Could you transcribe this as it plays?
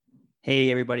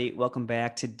Hey, everybody. Welcome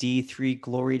back to D3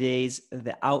 Glory Days,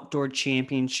 the Outdoor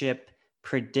Championship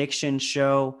prediction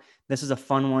show. This is a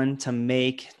fun one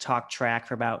to talk track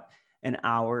for about an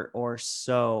hour or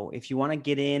so. If you want to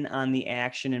get in on the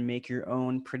action and make your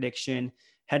own prediction,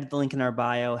 head to the link in our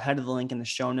bio, head to the link in the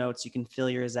show notes. You can fill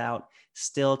yours out.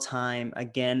 Still time.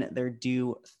 Again, they're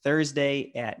due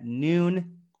Thursday at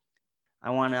noon.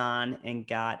 I went on and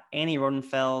got Annie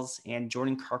Rodenfels and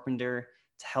Jordan Carpenter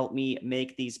to help me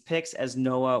make these picks as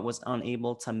Noah was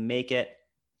unable to make it.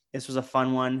 This was a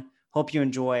fun one. Hope you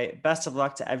enjoy. Best of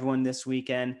luck to everyone this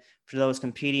weekend, for those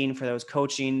competing, for those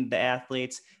coaching, the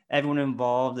athletes, everyone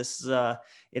involved.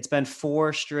 It's been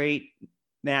 4 straight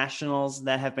nationals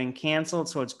that have been canceled,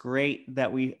 so it's great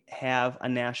that we have a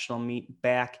national meet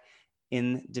back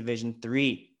in Division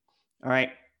 3. All right,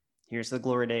 here's the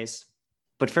Glory Days.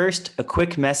 But first, a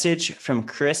quick message from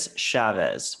Chris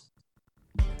Chavez.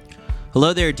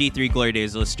 Hello there, D3 Glory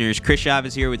Days listeners. Chris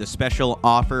Chavez here with a special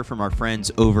offer from our friends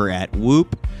over at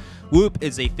Whoop. Whoop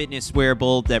is a fitness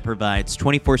wearable that provides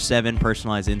 24/7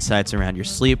 personalized insights around your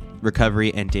sleep,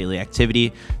 recovery, and daily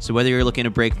activity. So whether you're looking to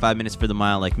break 5 minutes for the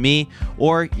mile like me,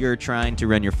 or you're trying to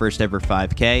run your first ever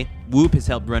 5K, Whoop has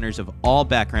helped runners of all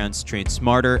backgrounds train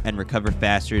smarter and recover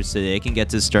faster so they can get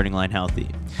to the starting line healthy.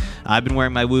 I've been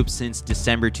wearing my Whoop since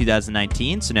December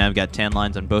 2019, so now I've got tan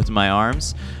lines on both of my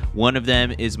arms. One of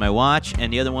them is my watch,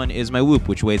 and the other one is my Whoop,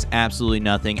 which weighs absolutely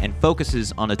nothing and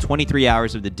focuses on the 23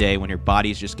 hours of the day when your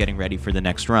body's just getting ready for the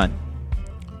next run.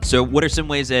 So what are some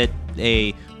ways that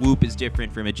a Whoop is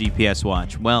different from a GPS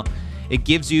watch? Well, it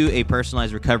gives you a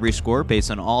personalized recovery score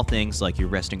based on all things like your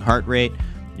resting heart rate,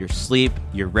 your sleep,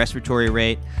 your respiratory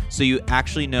rate, so you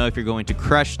actually know if you're going to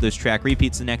crush those track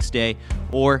repeats the next day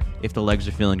or if the legs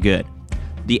are feeling good.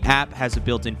 The app has a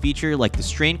built-in feature like the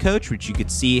Strain Coach, which you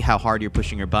could see how hard you're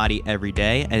pushing your body every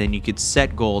day, and then you could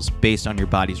set goals based on your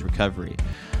body's recovery.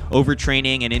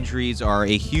 Overtraining and injuries are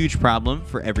a huge problem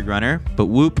for every runner, but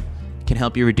Whoop can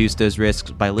help you reduce those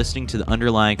risks by listening to the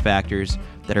underlying factors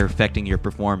that are affecting your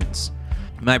performance.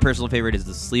 My personal favorite is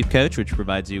the Sleep Coach, which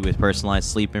provides you with personalized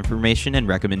sleep information and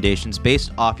recommendations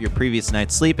based off your previous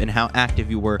night's sleep and how active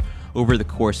you were over the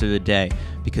course of the day,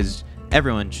 because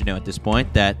everyone should know at this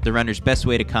point that the runner's best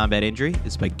way to combat injury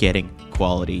is by getting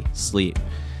quality sleep.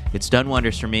 It's done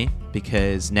wonders for me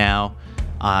because now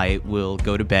I will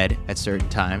go to bed at certain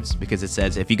times, because it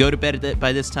says if you go to bed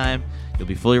by this time, you'll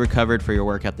be fully recovered for your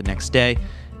workout the next day.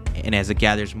 And as it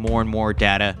gathers more and more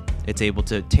data, it's able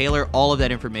to tailor all of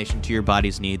that information to your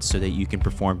body's needs so that you can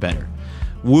perform better.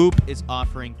 Whoop is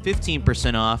offering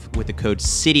 15% off with the code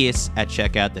CITIUS at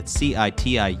checkout. That's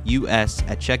CITIUS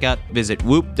at checkout. Visit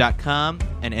whoop.com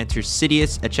and enter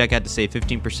CITIUS at checkout to save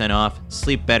 15% off.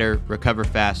 Sleep better, recover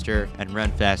faster, and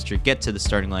run faster. Get to the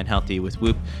starting line healthy with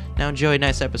Whoop. Now enjoy a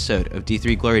nice episode of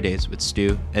D3 Glory Days with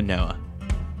Stu and Noah.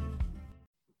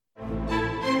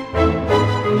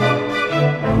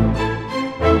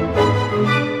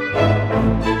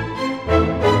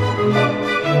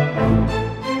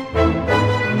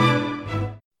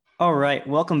 All right,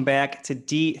 welcome back to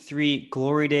D3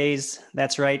 Glory Days.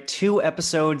 That's right, 2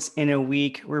 episodes in a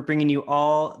week. We're bringing you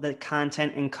all the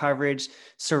content and coverage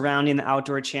surrounding the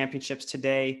Outdoor Championships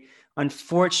today.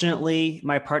 Unfortunately,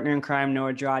 my partner in crime,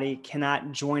 Noah Dradi,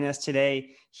 cannot join us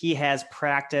today. He has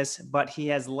practice, but he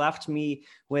has left me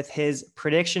with his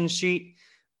prediction sheet.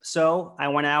 So I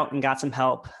went out and got some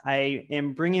help. I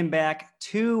am bringing back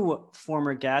 2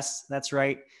 former guests. That's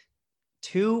right,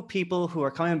 2 people who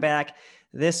are coming back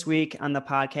this week on the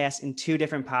podcast in 2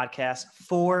 different podcasts,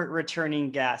 4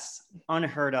 returning guests,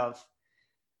 unheard of.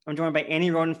 I'm joined by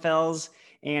Annie Rodenfels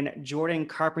and Jordan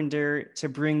Carpenter to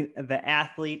bring the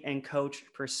athlete and coach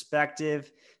perspective.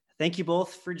 Thank you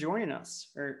both for joining us,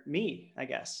 or me, I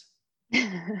guess.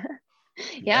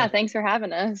 Yeah, thanks for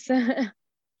having us.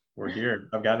 We're here.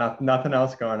 I've got nothing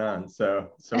else going on,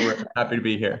 so we're happy to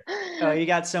be here. Oh, you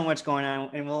got so much going on,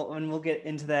 and we'll get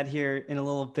into that here in a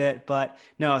little bit. But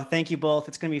no, thank you both.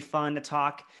 It's going to be fun to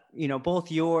talk,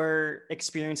 both your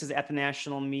experiences at the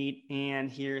national meet and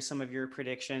hear some of your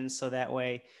predictions, so that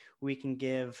way we can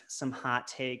give some hot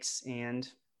takes and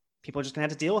people are just going to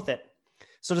have to deal with it.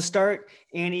 So to start,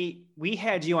 Annie, we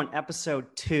had you on episode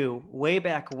 2 way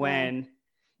back when.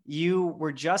 You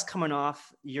were just coming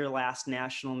off your last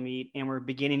national meet and were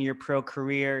beginning your pro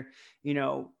career.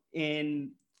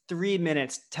 In 3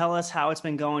 minutes, tell us how it's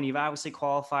been going. You've obviously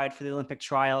qualified for the Olympic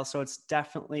trial, so it's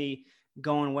definitely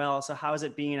going well. So how is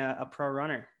it being a pro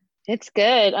runner? It's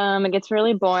good. It gets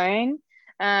really boring,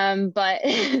 but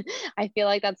I feel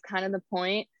like that's kind of the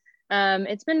point.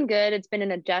 It's been good. It's been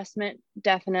an adjustment,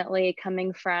 definitely,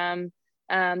 coming from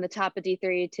the top of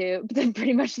D3 to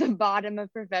pretty much the bottom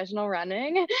of professional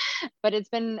running. But it's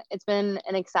been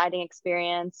an exciting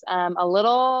experience. A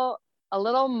little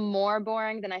more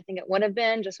boring than I think it would have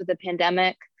been just with the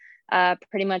pandemic.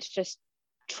 Pretty much just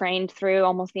trained through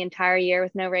almost the entire year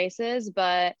with no races,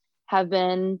 but have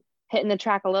been hitting the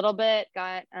track a little bit.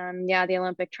 Got the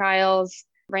Olympic trials,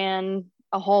 ran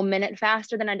a whole minute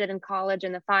faster than I did in college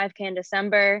in the 5K in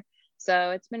December.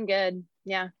 So it's been good.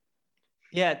 Yeah.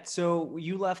 Yeah. So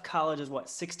you left college as what,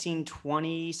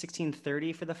 16:20,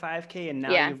 16:30 for the 5K, and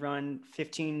now you've run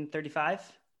 15:35?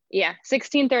 Yeah.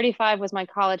 16:35 was my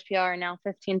college PR, and now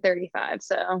 15:35.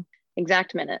 So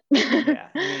exact minute. Yeah.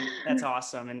 I mean, that's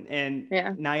awesome. And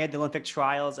yeah. Now you had the Olympic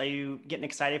trials. Are you getting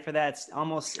excited for that? It's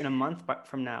almost in a month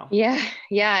from now. Yeah.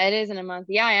 Yeah, it is in a month.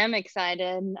 Yeah, I am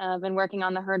excited. I've been working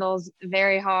on the hurdles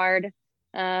very hard.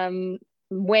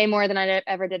 Way more than I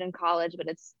ever did in college, but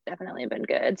it's definitely been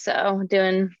good. So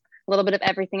doing a little bit of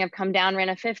everything. I've come down, ran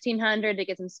a 1500 to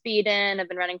get some speed in. I've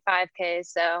been running 5Ks.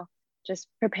 So just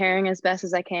preparing as best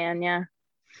as I can. Yeah.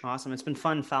 Awesome. It's been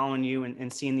fun following you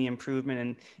and seeing the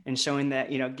improvement and showing that,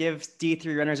 give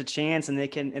D3 runners a chance and they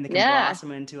can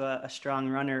blossom into a strong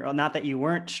runner. Well, not that you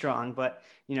weren't strong, but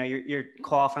you're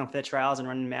qualifying for the trials and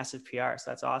running massive PR.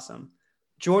 So that's awesome.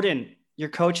 Jordan, you're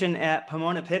coaching at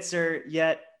Pomona Pitzer,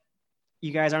 yet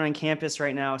you guys aren't on campus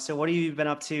right now. So what have you been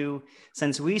up to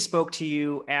since we spoke to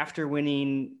you after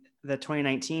winning the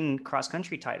 2019 cross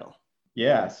country title?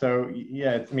 Yeah. So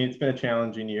it's been a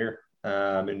challenging year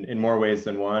in more ways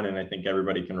than one. And I think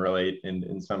everybody can relate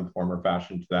in some form or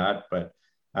fashion to that, but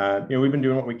we've been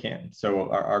doing what we can. So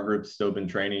our group's still been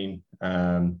training,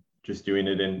 just doing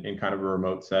it in kind of a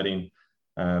remote setting.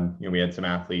 We had some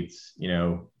athletes,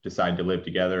 decide to live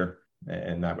together,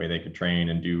 and that way they could train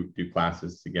and do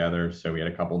classes together. So we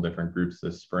had a couple different groups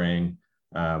this spring,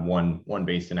 one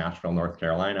based in Asheville, North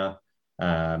Carolina.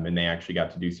 And they actually got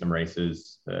to do some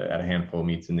races at a handful of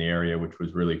meets in the area, which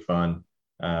was really fun,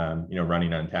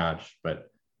 running unattached,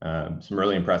 but some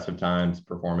really impressive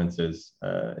performances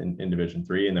in Division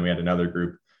III. And then we had another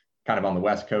group kind of on the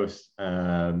West Coast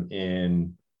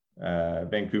in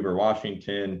Vancouver,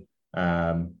 Washington,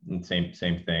 and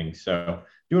same thing. So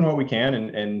doing what we can,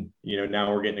 and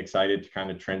now we're getting excited to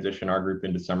kind of transition our group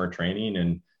into summer training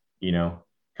and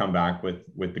come back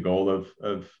with the goal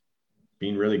of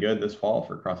being really good this fall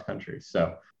for cross country.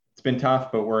 So it's been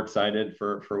tough, but we're excited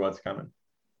for what's coming.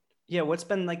 Yeah, what's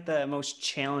been like the most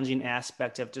challenging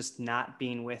aspect of just not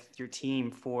being with your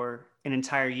team for an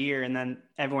entire year, and then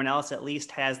everyone else at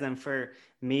least has them for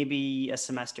maybe a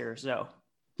semester or so?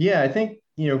 Yeah, I think,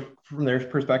 from their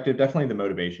perspective, definitely the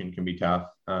motivation can be tough,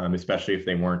 especially if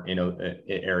they weren't in an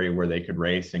area where they could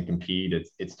race and compete.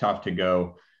 It's tough to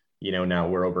go, now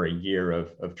we're over a year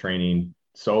of training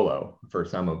solo for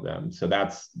some of them. So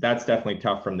that's definitely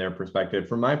tough from their perspective.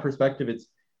 From my perspective,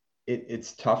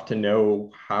 it's tough to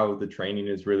know how the training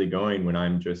is really going when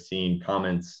I'm just seeing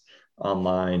comments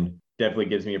online. Definitely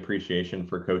gives me appreciation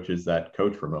for coaches that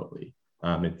coach remotely.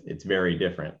 It's very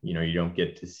different. You don't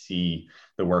get to see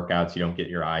the workouts. You don't get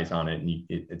your eyes on it. And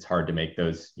it's hard to make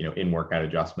those, in workout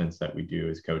adjustments that we do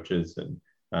as coaches.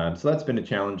 And so that's been a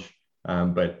challenge,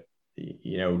 but,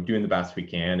 doing the best we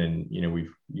can. And,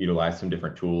 we've utilized some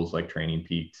different tools like Training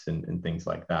Peaks and things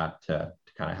like that to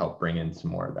kind of help bring in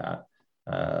some more of that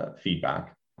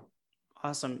feedback.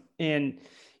 Awesome. And,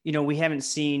 we haven't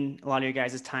seen a lot of your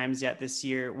guys' times yet this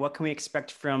year. What can we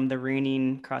expect from the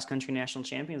reigning cross-country national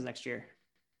champions next year?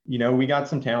 We got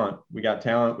some talent. We got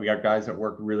guys that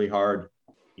work really hard.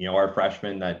 Our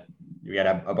freshmen we had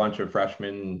a bunch of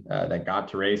freshmen that got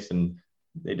to race, and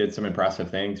they did some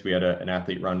impressive things. We had an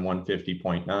athlete run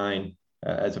 150.9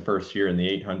 as a first year in the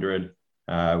 800.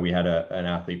 We had an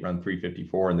athlete run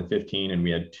 354 in the 15, and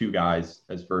we had two guys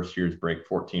as first years break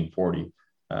 1440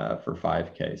 for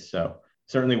 5K. So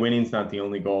certainly winning's not the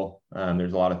only goal.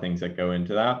 There's a lot of things that go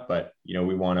into that, but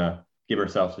we want to give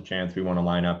ourselves a chance. We want to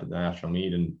line up at the national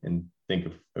meet and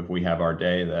think if we have our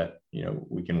day that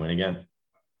we can win again.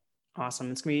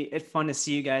 Awesome. It's going to be fun to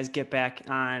see you guys get back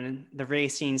on the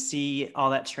racing, see all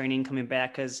that training coming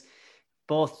back, because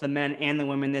both the men and the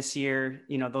women this year,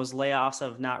 those layoffs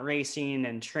of not racing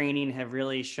and training have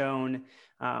really shown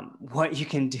what you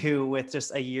can do with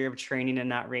just a year of training and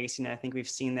not racing. I think we've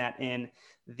seen that in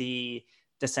the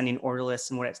descending order list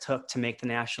and what it took to make the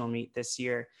national meet this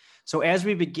year. So as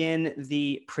we begin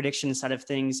the prediction side of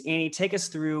things, Annie, take us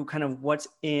through kind of what's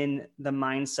in the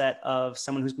mindset of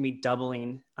someone who's going to be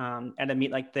doubling at a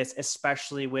meet like this,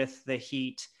 especially with the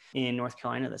heat in North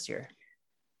Carolina this year.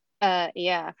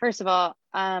 Yeah. First of all,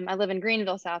 I live in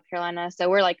Greenville, South Carolina. So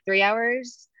we're like 3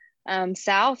 hours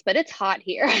south, but it's hot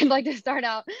here. I'd like to start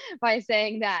out by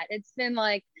saying that it's been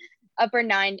like upper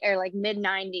 9 or like mid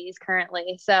 90s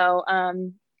currently. So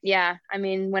yeah, I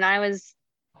mean, when I was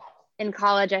in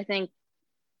college, I think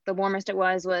the warmest it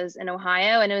was in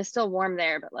Ohio, and it was still warm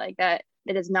there, but like that,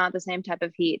 it is not the same type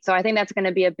of heat. So I think that's going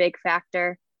to be a big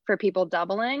factor for people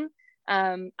doubling.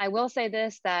 I will say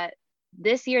that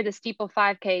this year, the steeple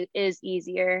 5K is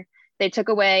easier. They took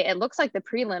away, it looks like the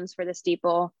prelims for the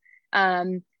steeple,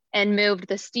 and moved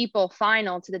the steeple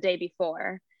final to the day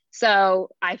before. So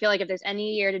I feel like if there's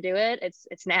any year to do it,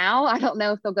 it's now. I don't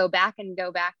know if they'll go back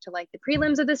to like the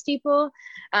prelims of the steeple,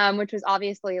 which was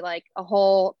obviously like a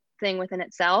whole thing within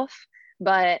itself.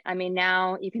 But I mean,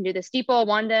 now you can do the steeple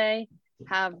one day,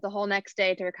 have the whole next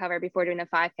day to recover before doing the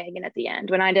 5K again at the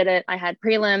end. When I did it, I had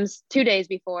prelims 2 days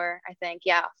before, I think.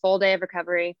 Yeah, full day of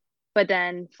recovery, but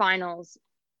then finals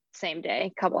same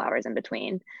day, couple hours in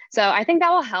between. So I think that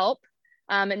will help.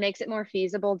 It makes it more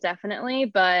feasible, definitely.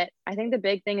 But I think the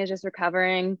big thing is just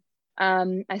recovering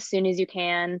as soon as you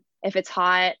can. If it's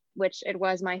hot, which it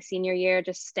was my senior year,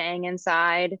 just staying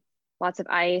inside, lots of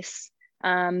ice.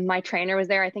 My trainer was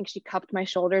there. I think she cupped my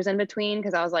shoulders in between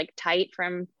because I was like tight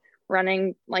from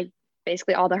running like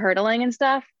basically all the hurdling and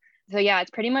stuff. So yeah,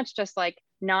 it's pretty much just like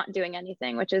not doing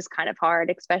anything, which is kind of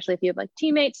hard, especially if you have like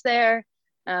teammates there.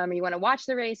 You want to watch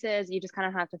the races. You just kind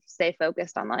of have to stay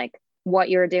focused on like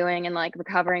what you're doing and like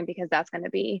recovering, because that's going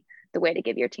to be the way to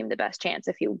give your team the best chance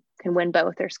if you can win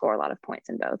both or score a lot of points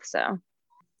in both. So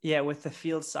yeah, with the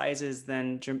field sizes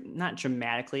then not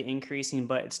dramatically increasing,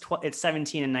 but it's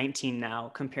 17 and 19 now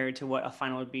compared to what a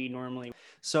final would be normally.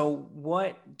 So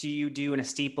what do you do in a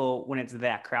steeple when it's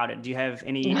that crowded? Do you have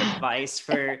any advice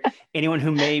for anyone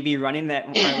who may be running that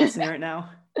are listening right now?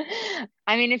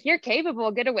 I mean, if you're capable,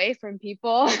 get away from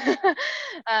people.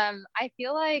 I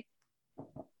feel like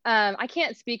I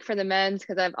can't speak for the men's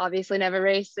because I've obviously never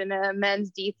raced in a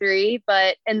men's D3,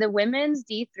 but in the women's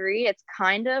D3, it's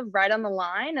kind of right on the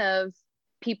line of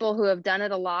people who have done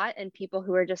it a lot and people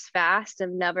who are just fast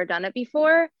and never done it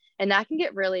before. And that can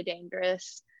get really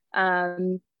dangerous.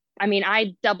 I mean,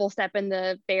 I double step in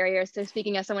the barriers. So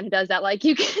speaking as someone who does that, like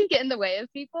you can get in the way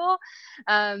of people.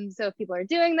 So if people are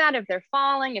doing that, if they're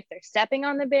falling, if they're stepping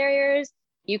on the barriers,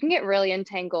 you can get really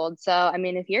entangled. So, I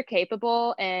mean, if you're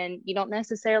capable and you don't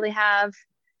necessarily have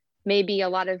maybe a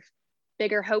lot of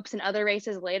bigger hopes in other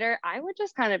races later, I would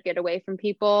just kind of get away from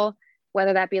people,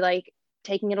 whether that be like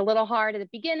taking it a little hard at the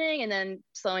beginning and then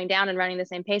slowing down and running the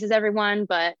same pace as everyone.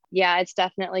 But yeah, it's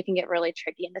definitely can get really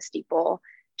tricky in the steeple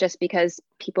just because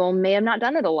people may have not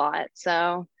done it a lot.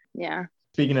 So yeah.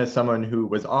 Speaking as someone who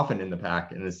was often in the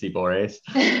pack in the steeple race,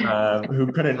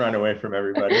 who couldn't run away from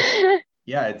everybody.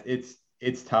 Yeah,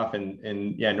 it's tough.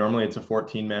 And yeah, normally it's a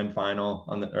 14-man final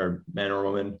on the, or man or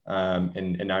woman.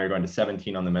 And now you're going to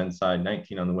 17 on the men's side,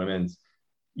 19 on the women's.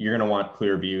 You're going to want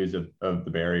clear views of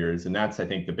the barriers. And that's, I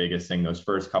think, the biggest thing. Those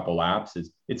first couple laps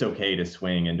is it's okay to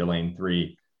swing into lane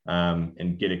 3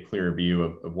 and get a clear view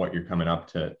of what you're coming up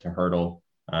to hurdle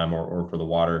or for the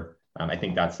water. I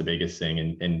think that's the biggest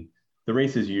thing. And the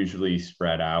races usually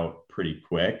spread out pretty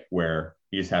quick where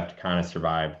you just have to kind of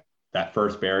survive. That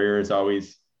first barrier is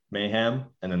always mayhem,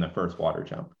 and then the first water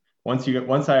jump. Once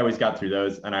I always got through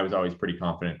those, and I was always pretty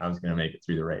confident I was going to make it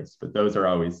through the race, but those are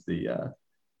always the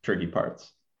tricky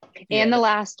parts. And the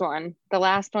last one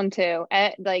too.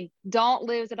 Like, don't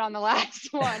lose it on the last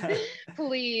one,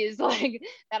 please. Like,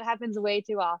 that happens way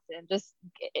too often. Just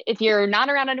if you're not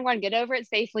around anyone, get over it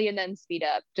safely and then speed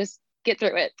up. Just get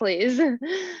through it, please.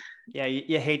 Yeah,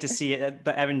 you hate to see it,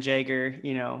 but Evan Jager,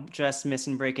 just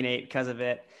missing breaking 8 because of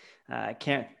it. I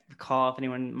can't recall if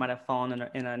anyone might have fallen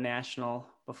in a national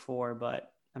before,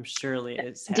 but I'm surely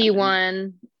it's happened.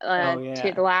 D1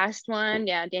 to the last one.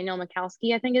 Yeah, Daniel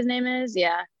Mikowski, I think his name is.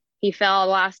 Yeah, he fell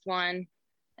last one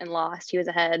and lost. He was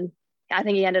ahead. I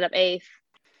think he ended up 8th.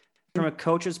 From a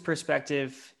coach's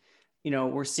perspective,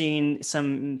 we're seeing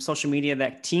some social media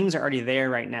that teams are already there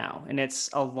right now, and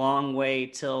it's a long way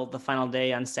till the final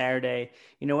day on Saturday.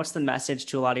 What's the message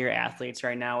to a lot of your athletes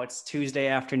right now? It's Tuesday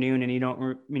afternoon and you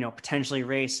don't, potentially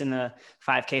race in the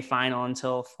 5K final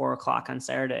until 4:00 on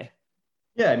Saturday.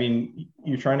 Yeah. I mean,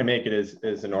 you're trying to make it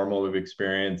as a normal of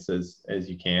experience as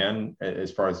you can,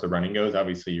 as far as the running goes.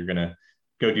 Obviously you're going to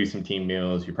go do some team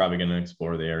meals. You're probably going to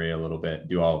explore the area a little bit,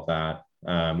 do all of that.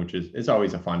 Which is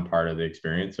always a fun part of the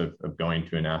experience of going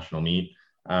to a national meet.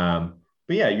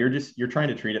 But yeah, you're trying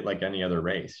to treat it like any other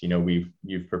race.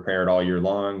 You've prepared all year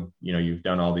long, you've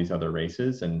done all these other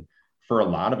races. And for a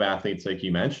lot of athletes, like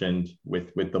you mentioned,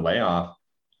 with the layoff,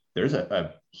 there's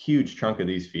a huge chunk of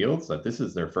these fields that this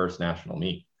is their first national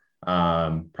meet.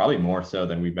 probably more so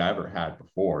than we've ever had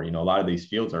before. A lot of these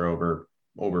fields are over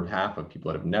half of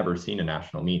people that have never seen a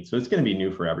national meet. So it's going to be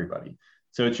new for everybody.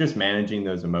 So it's just managing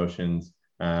those emotions,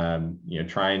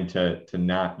 trying to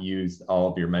not use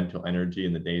all of your mental energy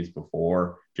in the days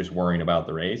before, just worrying about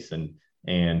the race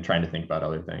and trying to think about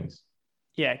other things.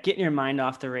 Yeah, getting your mind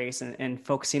off the race and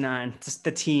focusing on just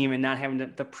the team and not having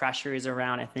the pressures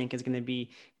around, I think, is going to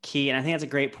be key. And I think that's a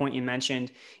great point you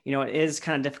mentioned. It is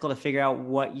kind of difficult to figure out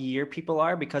what year people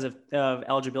are because of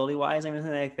eligibility wise and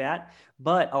everything like that.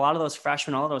 But a lot of those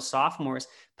freshmen, all of those sophomores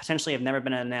potentially have never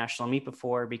been at a national meet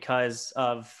before because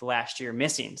of last year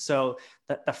missing. So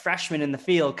the freshmen in the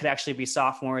field could actually be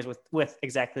sophomores with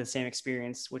exactly the same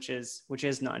experience, which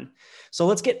is none. So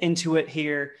let's get into it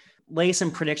here. Lay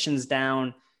some predictions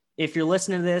down. If you're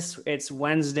listening to this, it's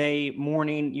Wednesday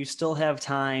morning. You still have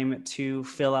time to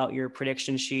fill out your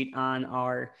prediction sheet on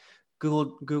our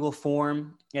Google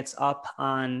form. It's up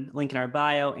on link in our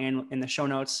bio and in the show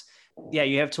notes. Yeah,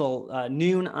 you have till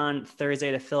noon on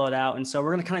Thursday to fill it out. And so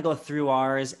we're going to kind of go through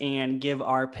ours and give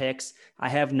our picks. I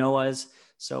have Noah's,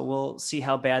 so we'll see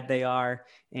how bad they are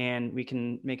and we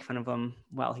can make fun of him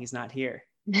while he's not here.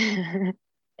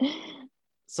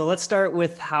 So let's start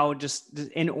with how, just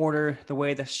in order, the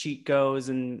way the sheet goes.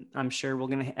 And I'm sure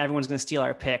everyone's going to steal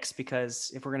our picks,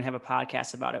 because if we're going to have a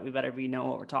podcast about it, we better know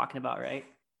what we're talking about, right?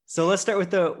 So let's start with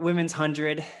the women's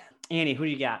 100. Annie, who do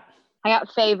you got? I got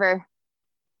Favor.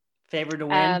 Favor to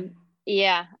win?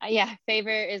 Yeah. Favor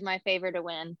is my favor to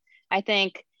win. I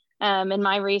think in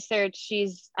my research,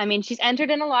 she's entered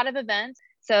in a lot of events.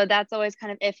 So that's always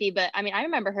kind of iffy. But I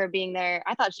remember her being there.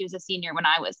 I thought she was a senior when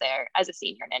I was there as a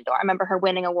senior in indoor. I remember her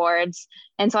winning awards.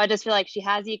 And so I just feel like she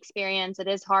has the experience. It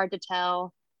is hard to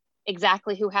tell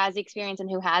exactly who has the experience and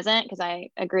who hasn't, because I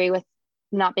agree with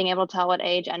not being able to tell what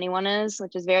age anyone is,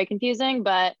 which is very confusing.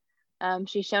 But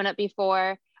she's shown up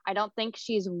before. I don't think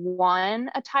she's won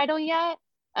a title yet.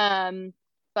 And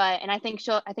I think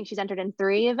she's entered in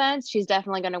 3 events. She's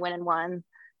definitely going to win in 1.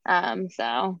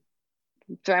 So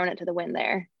throwing it to the win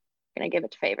there. Gonna give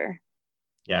it to Favor.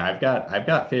 Yeah, I've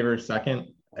got Favor second.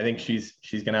 I think she's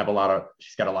gonna have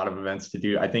she's got a lot of events to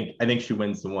do. I think she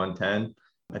wins the 110.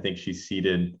 I think she's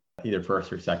seeded either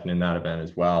first or second in that event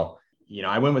as well.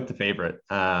 I went with the favorite.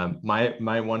 My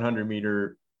 100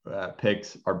 meter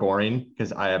picks are boring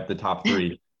because I have the top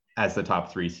 3 as the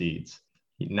top 3 seeds.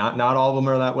 Not all of them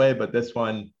are that way, but this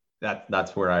one,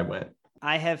 that's where I went.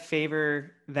 I have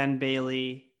Favor, then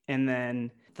Bailey, and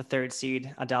then the 3rd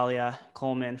seed, Adalia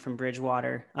Coleman from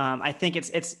Bridgewater. I think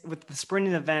it's with the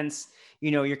sprinting events,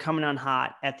 you're coming on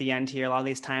hot at the end here. A lot of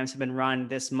these times have been run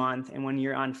this month. And when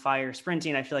you're on fire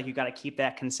sprinting, I feel like you got to keep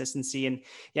that consistency. And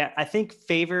yeah, I think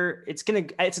Favor, it's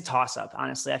a toss up.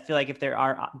 Honestly, I feel like if there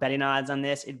are betting odds on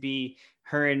this, it'd be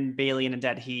her and Bailey in a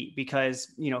dead heat,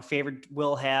 because, Favor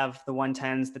will have the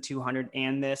 110s, the 200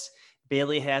 and this.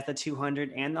 Bailey has the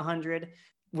 200 and the 100.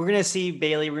 We're going to see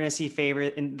Bailey, we're going to see Favor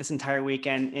in this entire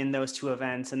weekend in those 2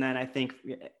 events. And then I think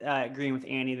agreeing with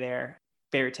Annie there,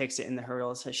 Favor takes it in the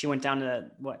hurdles. She went down to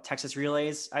Texas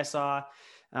Relays, I saw,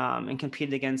 and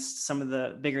competed against some of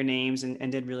the bigger names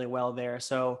and did really well there.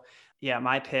 So yeah,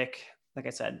 my pick, like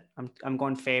I said, I'm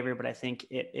going Favor, but I think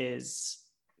it is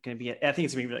going to be, I think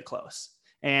it's going to be really close.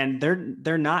 And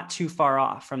they're not too far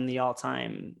off from the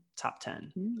all-time top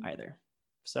 10 either.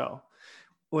 So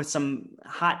with some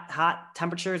hot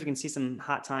temperatures, we can see some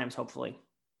hot times, hopefully.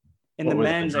 In the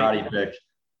men's, the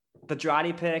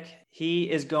Drati pick, he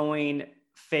is going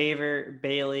Favor,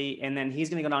 Bailey, and then he's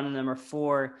going to go down to number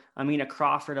 4, Amina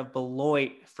Crawford of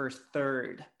Beloit for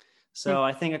 3rd. So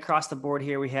I think across the board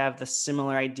here, we have the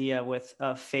similar idea with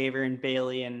Favor and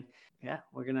Bailey. And yeah,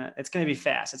 it's going to be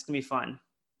fast. It's going to be fun.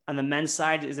 On the men's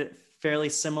side, is it fairly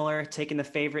similar, taking the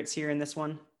favorites here in this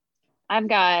one? I've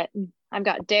got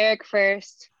Derek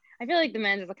first. I feel like the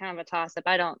men's is kind of a toss-up.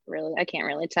 I can't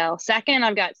really tell. Second,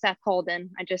 I've got Seth Holden.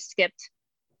 I just skipped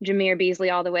Jameer Beasley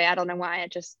all the way. I don't know why.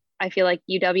 I feel like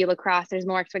UW lacrosse, there's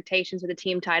more expectations with the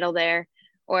team title there.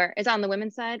 Or it's on the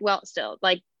women's side. Well, still,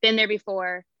 been there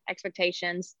before,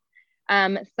 expectations.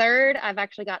 Third, I've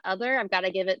actually got other. I've got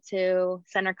to give it to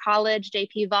Center College,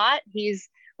 JP Vaught. He's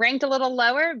ranked a little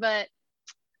lower, but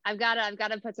I've got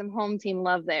to put some home team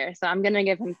love there. So I'm going to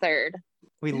give him 3rd.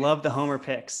 We love the homer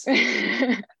picks.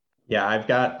 Yeah, I've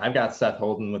got Seth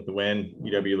Holden with the win.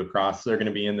 UW lacrosse, they're going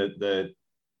to be in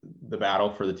the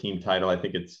battle for the team title. I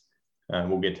think it's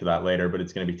we'll get to that later, but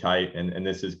it's going to be tight, and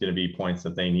this is going to be points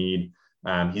that they need.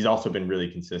 He's also been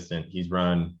really consistent. He's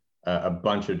run a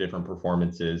bunch of different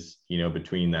performances,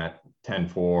 between that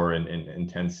 10-4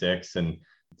 and 10-6, and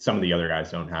some of the other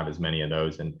guys don't have as many of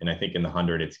those. And I think in the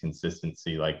 100, it's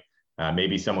consistency.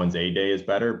 Maybe someone's A day is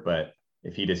better, but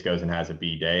if he just goes and has a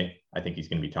B day, I think he's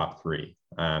going to be top 3.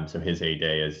 So his A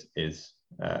day is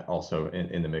also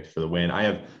in the mix for the win. I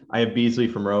have Beasley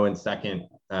from Rowan second.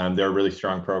 They're a really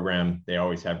strong program. They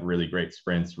always have really great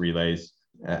sprints, relays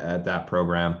at that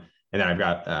program. And then I've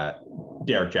got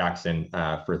Derek Jackson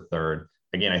for third.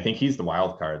 Again, I think he's the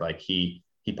wild card. Like he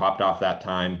popped off that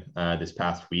time this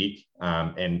past week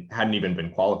and hadn't even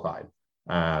been qualified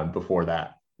before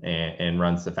that, and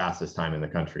runs the fastest time in the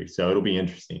country. So it'll be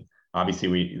interesting.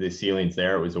 Obviously, the ceiling's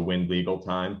there. It was a wind legal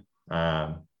time.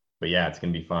 But yeah, it's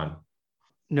going to be fun.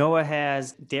 Noah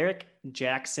has Derek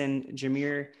Jackson,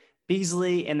 Jameer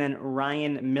Beasley, and then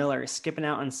Ryan Miller skipping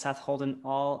out on Seth Holden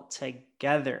all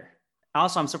together.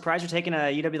 Also, I'm surprised you're taking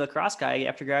a UW lacrosse guy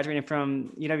after graduating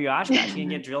from UW Oshkosh. You can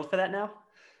get drilled for that now?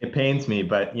 It pains me,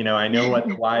 but I know what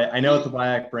the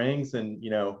WIAC brings, and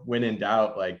when in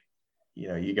doubt,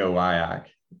 you go WIAC.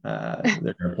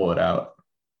 They're gonna pull it out.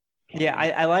 Yeah,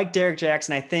 I like Derek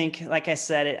Jackson. I think, like I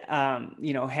said,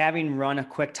 having run a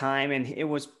quick time, and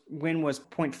win was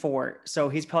 0.4, so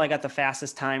he's probably got the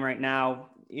fastest time right now,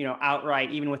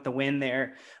 outright, even with the win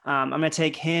there. I'm going to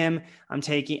take him. I'm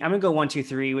going to go 1, 2,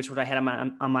 3, which is what I had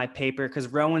on my paper, because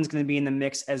Rowan's going to be in the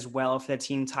mix as well for the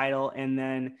team title. And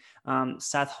then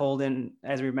Seth Holden,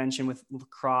 as we mentioned, with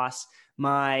lacrosse.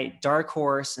 My dark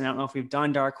horse, and I don't know if we've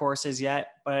done dark horses yet,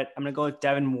 but I'm going to go with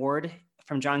Devin Ward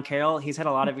from John Carroll. He's had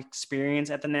a lot of experience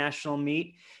at the national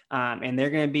meet, and they're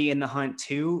going to be in the hunt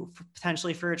too,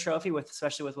 potentially for a trophy,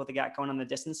 especially with what they got going on the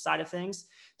distance side of things.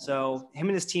 So him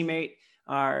and his teammate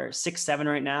are 6'7"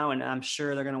 right now, and I'm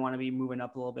sure they're going to want to be moving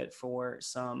up a little bit for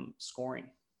some scoring.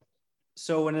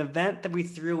 So an event that we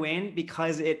threw in,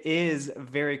 because it is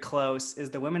very close, is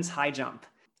the women's high jump.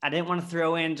 I didn't want to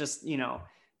throw in just,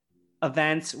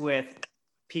 events with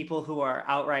people who are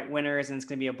outright winners, and it's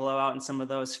going to be a blowout in some of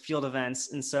those field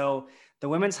events. And so the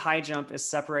women's high jump is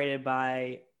separated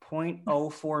by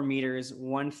 0.04 meters,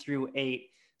 1 through 8.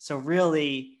 So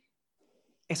really,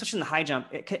 especially in the high jump,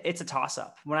 it's a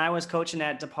toss-up. When I was coaching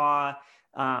at DePauw,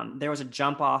 there was a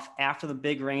jump off after the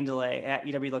big rain delay at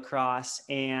UW Lacrosse,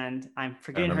 and I'm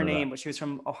forgetting her name, but she was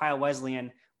from Ohio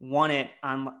Wesleyan, won it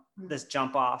on this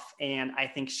jump off, and I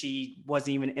think she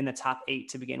wasn't even in the top 8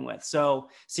 to begin with. So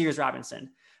Sears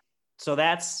Robinson. So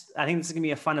I think this is gonna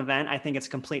be a fun event. I think it's a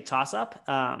complete toss-up.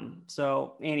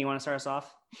 So Annie, you want to start us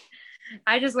off?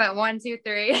 I just went 1, 2,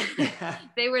 3.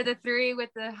 They were the 3 with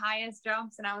the highest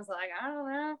jumps, and I was like, I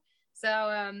don't know.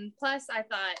 So plus I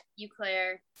thought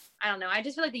UClair, I don't know. I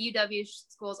just feel like the UW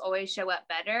schools always show up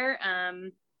better.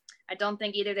 I don't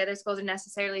think either of the other schools are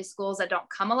necessarily schools that don't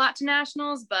come a lot to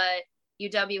nationals, but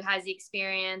UW has the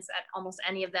experience at almost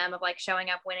any of them of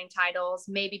showing up, winning titles,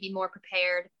 maybe be more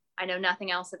prepared. I know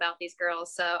nothing else about these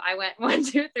girls, so I went 1,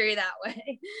 2, 3 that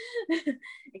way.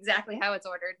 Exactly how it's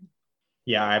ordered.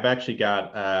 Yeah, I've actually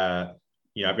got,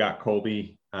 I've got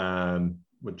Colby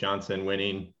with Johnson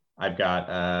winning. I've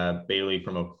got Bailey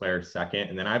from Eau Claire second.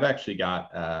 And then I've actually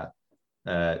got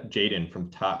Jaden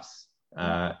from Tufts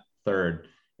third.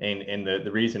 And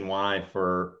the reason why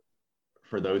for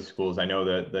those schools, I know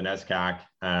the NESCAC,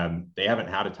 they haven't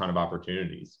had a ton of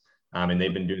opportunities. And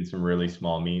they've been doing some really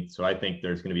small meets. So I think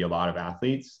there's going to be a lot of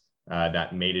athletes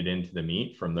that made it into the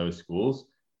meet from those schools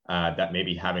that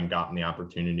maybe haven't gotten the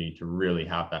opportunity to really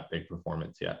have that big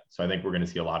performance yet. So I think we're going to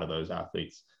see a lot of those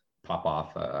athletes pop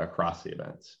off across the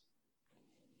events.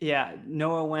 Yeah,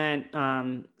 Noah went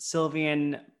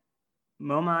Sylvian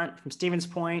Momont from Stevens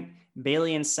Point,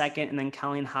 Bailey in second, and then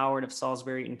Colleen Howard of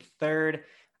Salisbury in third.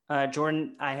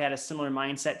 Jordan, I had a similar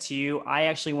mindset to you. I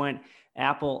actually went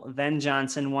Apple, then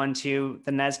Johnson, 1, 2.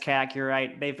 The NESCAC, you're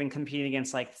right. They've been competing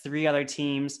against 3 other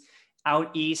teams.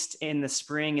 Out east in the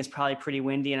spring is probably pretty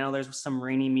windy. I know there's some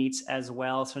rainy meets as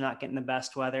well, so not getting the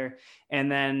best weather.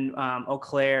 And then Eau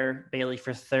Claire, Bailey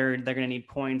for third. They're going to need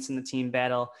points in the team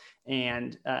battle.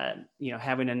 And,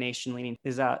 having a nation leading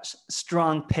is a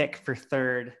strong pick for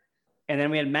third. And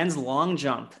then we had men's long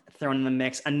jump thrown in the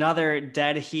mix. Another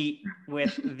dead heat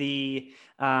with the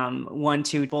 1,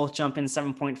 2, both jump in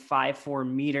 7.54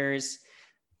 meters.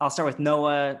 I'll start with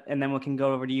Noah, and then we can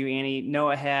go over to you, Annie.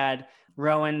 Noah had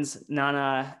Rowan's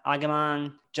Nana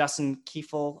Agamon, Justin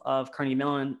Kiefel of Carnegie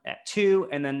Mellon at 2,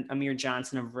 and then Amir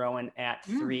Johnson of Rowan at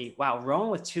 3. Wow, Rowan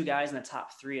with 2 guys in the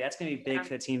top 3. That's going to be big for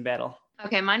the team battle.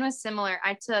 Okay, mine was similar.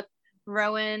 I took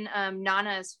Rowan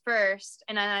Nana's first,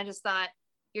 and then I just thought,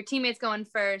 your teammate's going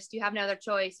first. You have no other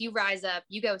choice. You rise up.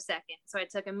 You go second. So I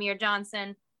took Amir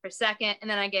Johnson for second, and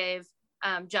then I gave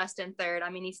Justin third. I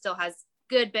mean, he still has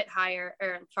good bit higher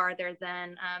or farther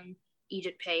than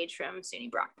Egypt Page from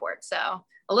SUNY Brockport. So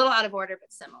a little out of order,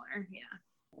 but similar. Yeah.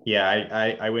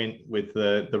 Yeah, I went with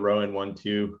the Rowan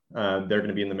 1-2. They're going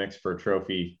to be in the mix for a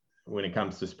trophy when it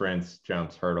comes to sprints,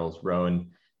 jumps, hurdles. Rowan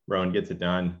gets it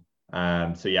done.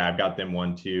 So yeah, I've got them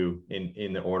 1-2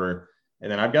 in the order,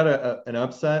 and then I've got an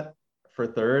upset for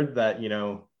third that, you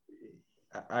know,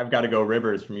 I've got to go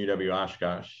Rivers from UW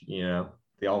Oshkosh, you know,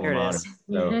 the alma Here it mater.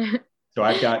 is. So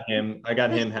I got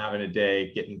him having a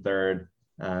day, getting third,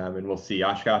 and we'll see.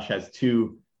 Oshkosh has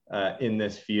two in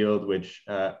this field, which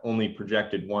only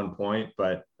projected 1 point,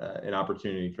 but an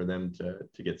opportunity for them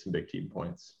to get some big team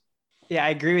points. Yeah, I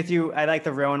agree with you. I like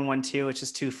the Rowan one too. It's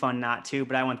just too fun not to,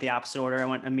 but I went the opposite order. I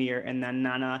went Amir and then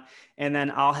Nana. And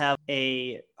then I'll have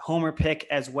a homer pick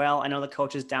as well. I know the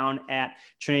coach is down at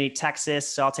Trinity, Texas.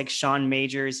 So I'll take Sean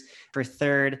Majors for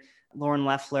third. Lauren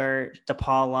Leffler,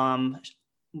 DePaul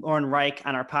Lauren Reich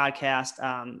on our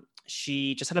podcast.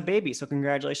 She just had a baby. So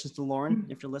congratulations to Lauren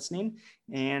if you're listening,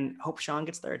 and hope Sean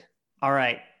gets third. All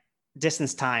right.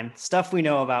 Distance time, stuff we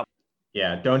know about.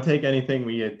 Yeah, don't take anything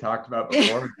we had talked about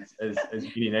before as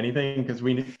beating anything, because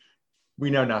we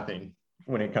know nothing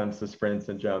when it comes to sprints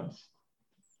and jumps.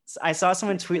 I saw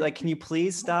someone tweet, like, can you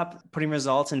please stop putting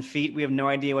results in feet? We have no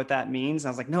idea what that means. And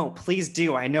I was like, no, please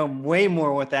do. I know way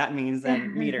more what that means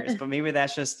than meters, but maybe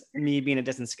that's just me being a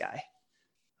distance guy.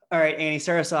 All right, Annie,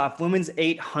 start us off. Women's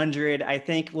 800, I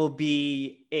think, will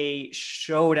be a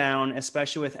showdown,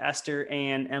 especially with Esther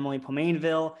and Emily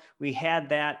Pomainville. We had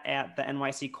that at the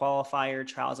NYC qualifier,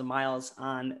 Trials of Miles,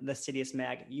 on the Citius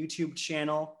Mag YouTube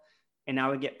channel, and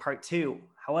now we get part two.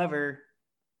 However,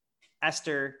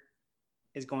 Esther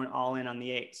is going all in on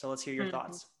the 8. So let's hear your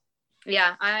thoughts.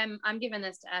 Yeah, I'm giving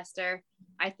this to Esther.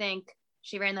 I think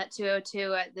she ran that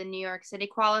 2:02 at the New York City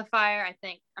qualifier.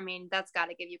 I mean, that's got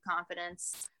to give you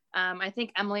confidence. I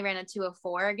think Emily ran a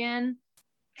 2:04 again.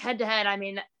 Head to head, I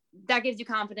mean, that gives you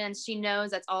confidence. She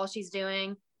knows that's all she's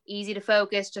doing. Easy to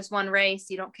focus, just one race.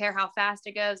 You don't care how fast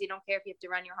it goes. You don't care if you have to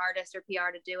run your hardest or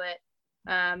PR to do it.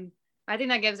 I think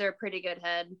that gives her a pretty good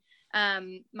head.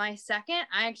 My second,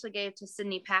 I actually gave to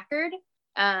Sydney Packard.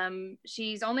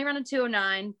 She's only run a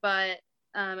 2:09, but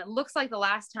it looks like the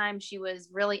last time she was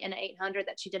really in an 800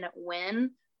 that she didn't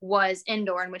win was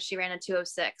indoor, in which she ran a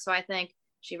 2:06. So I think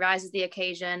she rises the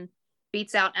occasion,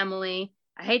 beats out Emily.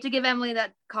 I hate to give Emily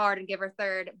that card and give her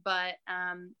third, but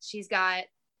she's got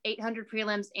 800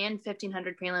 prelims and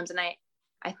 1500 prelims. And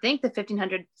I think the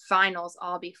 1500 finals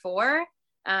all before.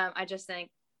 I just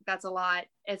think that's a lot.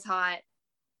 It's hot.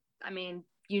 I mean,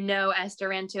 you know, Esther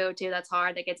ran 2:02. That's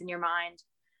hard. That gets in your mind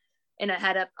in a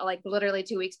head up like literally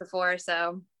 2 weeks before.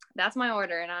 So that's my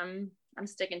order, and I'm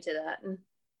sticking to that. And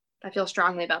I feel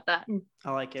strongly about that.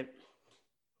 I like it.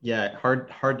 Yeah,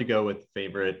 hard to go with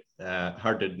favorite.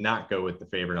 Hard to not go with the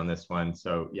favorite on this one.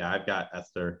 So yeah, I've got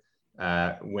Esther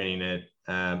winning it.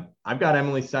 I've got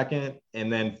Emily second,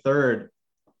 and then third,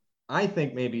 I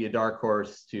think maybe a dark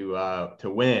horse to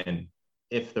win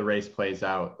if the race plays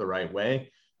out the right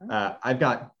way. I've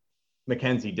got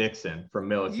Mackenzie Dixon from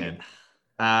Milliken.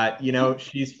 You know,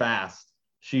 she's fast.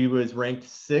 She was ranked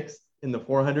 6th in the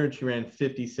 400. She ran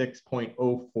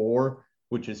 56.04,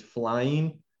 which is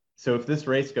flying. So if this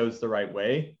race goes the right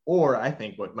way, or I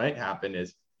think what might happen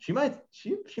is she may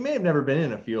have never been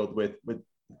in a field with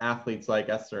athletes like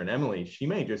Esther and Emily. She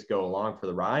may just go along for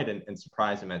the ride and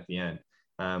surprise them at the end.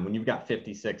 When you've got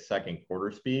 56-second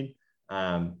quarter speed,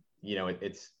 you know,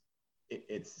 it's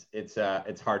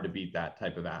hard to beat that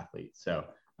type of athlete. So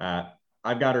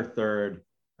I've got her third.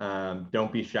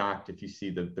 Don't be shocked if you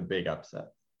see the big upset.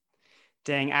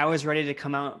 Dang, I was ready to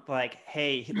come out like,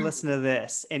 hey, listen to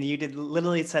this. And you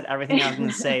literally said everything I was going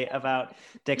to say about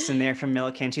Dixon there from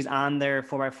Milliken. She's on their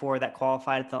 4x4 that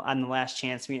qualified on the last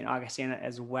chance meet in Augustana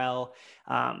as well.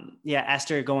 Yeah,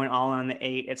 Esther going all on the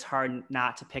 8. It's hard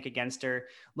not to pick against her.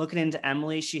 Looking into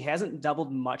Emily, she hasn't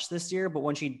doubled much this year, but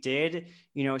when she did,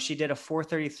 you know, she did a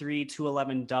 4:33,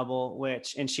 2:11 double,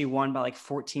 and she won by like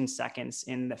 14 seconds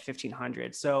in the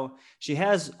 1500. So she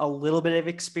has a little bit of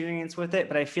experience with it,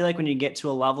 but I feel like when you get to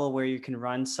a level where you can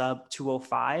run sub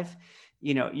 205,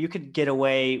 you know, you could get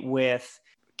away with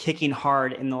kicking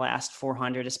hard in the last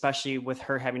 400, especially with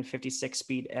her having 56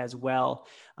 speed as well.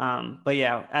 But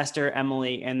yeah, Esther,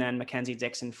 Emily, and then Mackenzie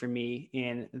Dixon for me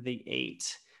in the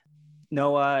 8.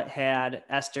 Noah had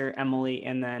Esther, Emily,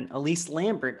 and then Elise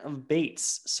Lambert of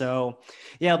Bates. So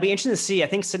yeah, it'll be interesting to see. I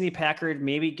think Sydney Packard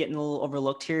maybe getting a little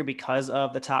overlooked here because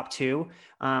of the top 2.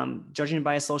 Judging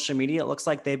by social media, it looks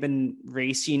like they've been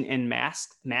racing in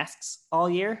masks all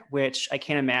year, which I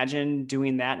can't imagine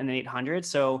doing that in an 800.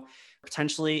 So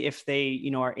potentially if they, you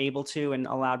know, are able to and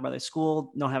allowed by the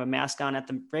school, don't have a mask on at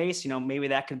the race, you know, maybe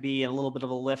that could be a little bit of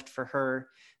a lift for her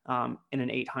in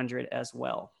an 800 as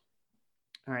well.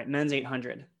 All right, men's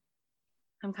 800.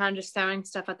 I'm kind of just throwing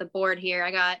stuff at the board here.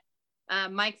 I got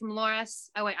Mike from Loras.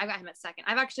 Oh wait, I got him at second.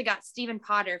 I've actually got Stephen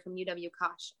Potter from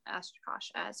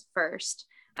UW-Kosh as first.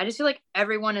 I just feel like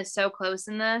everyone is so close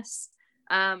in this.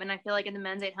 And I feel like in the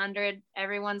men's 800,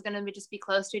 everyone's going to just be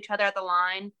close to each other at the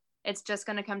line. It's just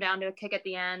going to come down to a kick at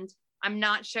the end. I'm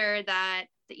not sure that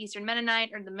the Eastern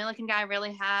Mennonite or the Millikan guy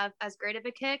really have as great of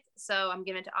a kick. So I'm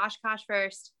giving it to Oshkosh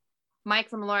first, Mike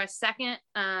from Laura second.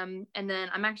 And then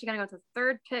I'm actually going to go to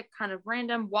third pick, kind of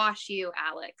random, Wash U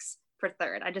Alex for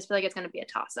third. I just feel like it's going to be a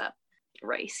toss-up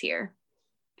race here.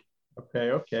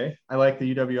 Okay. I like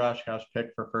the UW Oshkosh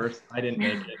pick for first. I didn't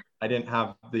make it. I didn't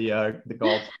have the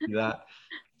gall to do that.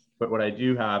 But what I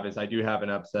do have is an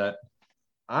upset.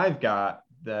 I've got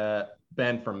the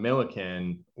Ben from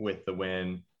Millikan with the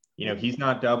win. You know, he's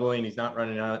not doubling. He's not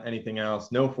running out anything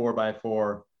else. No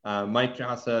 4x4. Mike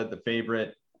Jasa, the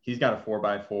favorite, he's got a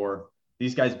 4x4.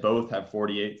 These guys both have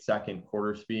 48-second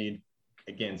quarter speed.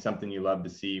 Again, something you love to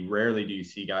see. Rarely do you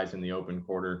see guys in the open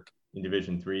quarter in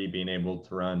Division III being able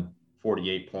to run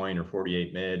 48 point or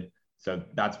 48 mid. So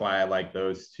that's why I like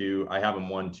those two. I have them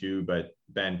 1-2, but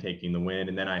Ben taking the win.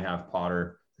 And then I have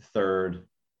Potter third.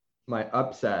 My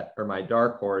upset or my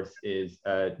dark horse is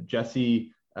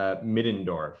Jesse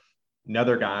Middendorf,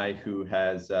 another guy who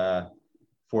has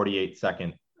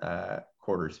 48-second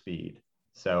quarter speed.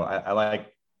 So I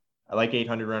like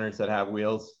 800 runners that have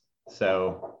wheels.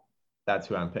 So that's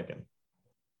who I'm picking.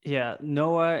 Yeah,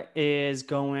 Noah is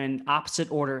going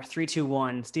opposite order,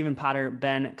 3-2-1. Stephen Potter,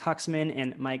 Ben Kuxman,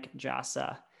 and Mike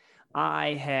Jasa.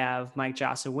 I have Mike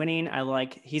Jasa winning.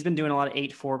 He's been doing a lot of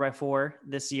 8 4x4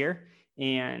 this year.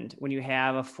 And when you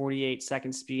have a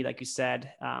 48-second speed, like you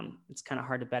said, it's kind of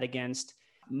hard to bet against.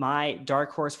 My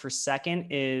dark horse for second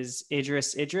is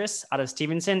Idris out of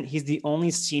Stevenson. He's the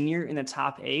only senior in the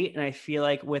top 8. And I feel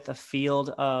like with a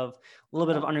field of a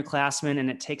little bit of underclassmen and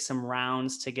it takes some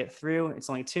rounds to get through, it's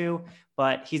only 2,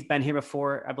 but he's been here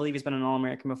before. I believe he's been an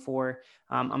All-American before.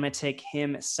 I'm going to take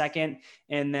him second.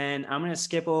 And then I'm going to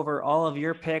skip over all of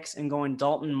your picks and going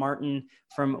Dalton Martin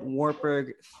from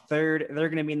Wartburg third. They're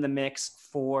going to be in the mix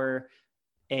for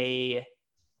a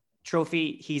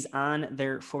trophy. He's on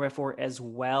their 4x4 as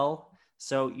well.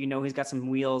 So, he's got some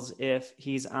wheels if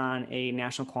he's on a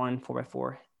national qualifying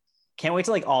 4x4. Can't wait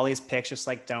till all these picks just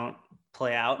don't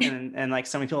play out and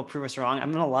so many people prove us wrong.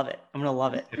 I'm going to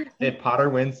love it. If Potter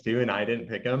wins too, and I didn't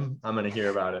pick him, I'm going to hear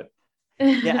about it.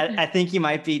 Yeah. I think he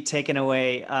might be taking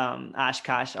away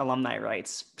Oshkosh alumni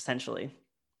rights potentially.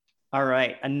 All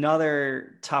right.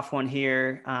 Another tough one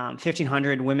here.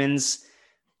 1500 women's.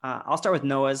 I'll start with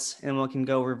Noah's and we can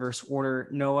go reverse order.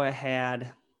 Noah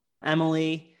had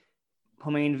Emily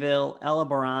Pomainville, Ella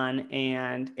Baran,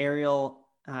 and Ariel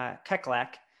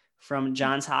Keklak from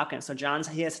Johns Hopkins. So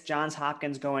he has Johns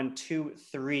Hopkins going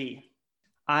 2-3.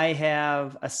 I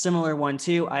have a similar one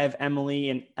too. I have Emily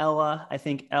and Ella. I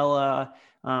think Ella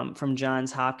from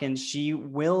Johns Hopkins, she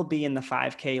will be in the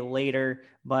 5K later,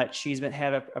 but she's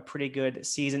had a pretty good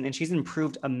season and she's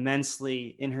improved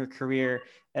immensely in her career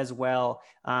as well.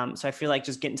 So I feel like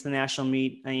just getting to the national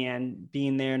meet and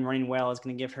being there and running well is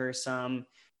going to give her some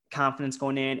confidence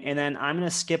going in. And then I'm going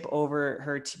to skip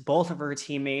over both of her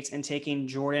teammates and taking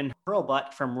Jordan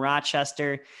Hurlbutt from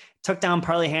Rochester. Took down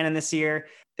Parley Hannon this year.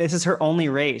 This is her only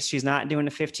race. She's not doing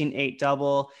a 15-8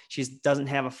 double. She doesn't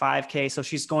have a 5K. So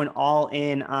she's going all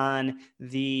in on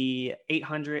the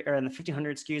 800 or in the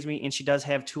 1500, and she does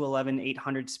have 211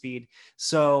 800 speed.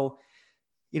 So,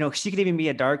 she could even be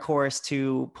a dark horse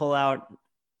to pull out,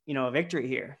 a victory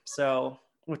here. So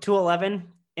with 211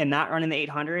 and not running the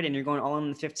 800 and you're going all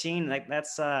in the 15,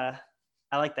 that's I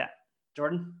like that.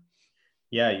 Jordan?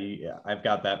 Yeah, I've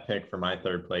got that pick for my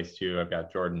third place too. I've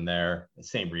got Jordan there. The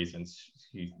same reasons.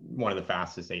 She's one of the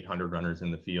fastest 800 runners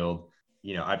in the field.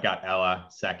 I've got Ella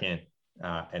second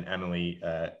and Emily,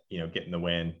 getting the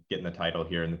win, getting the title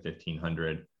here in the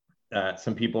 1500.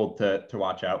 Some people to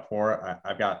watch out for.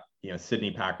 I've got, Sydney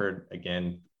Packard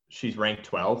again. She's ranked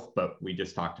 12th, but we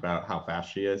just talked about how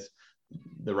fast she is.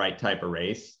 The right type of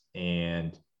race,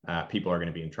 and people are going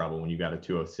to be in trouble when you got a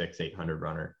 206 800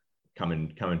 runner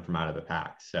coming from out of the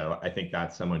pack. So I think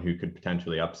that's someone who could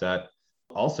potentially upset.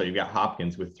 Also, you've got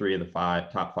Hopkins with 3 of the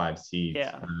top 5 seeds.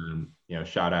 Yeah.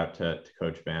 Shout out to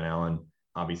Coach Van Allen.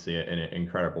 Obviously, an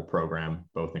incredible program,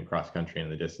 both in cross country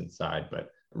and the distance side,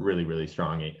 but really, really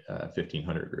strong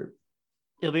 1500 group.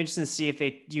 It'll be interesting to see if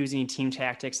they use any team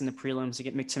tactics in the prelims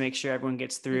to make sure everyone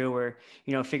gets through, or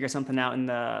figure something out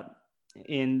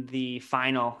in the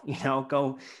final.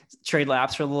 Go trade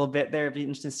laps for a little bit there. It'd be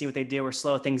interesting to see what they do or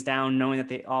slow things down, knowing that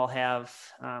they all have,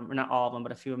 or not all of them,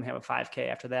 but a few of them have a 5K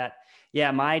after that.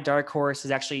 Yeah, my dark horse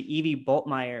is actually Evie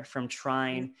Boltmeyer from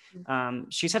Trine.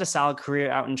 She's had a solid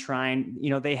career out in Trine.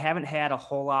 You know, they haven't had a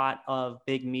whole lot of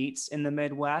big meets in the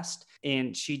Midwest,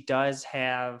 and she does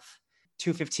have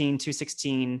 215,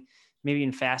 216, maybe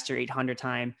even faster 800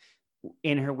 time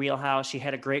in her wheelhouse. She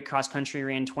had a great cross country,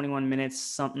 ran 21 minutes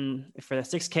something for the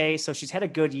 6K. So she's had a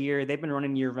good year. They've been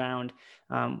running year round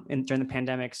during the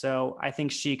pandemic. So I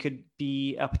think she could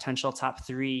be a potential top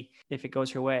 3 if it goes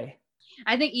her way.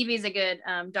 I think Evie's a good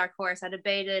dark horse. I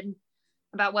debated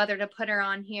about whether to put her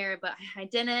on here, but I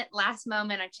didn't. Last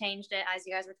moment, I changed it as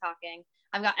you guys were talking.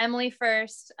 I've got Emily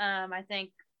first. I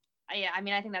think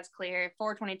that's clear.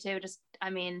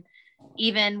 422,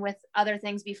 even with other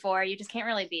things before, you just can't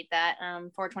really beat that.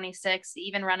 426,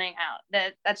 even running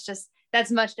out,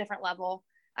 that's much different level,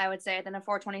 I would say, than a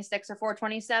 426 or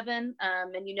 427.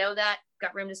 And that,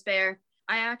 got room to spare.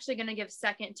 I'm actually going to give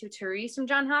second to Therese from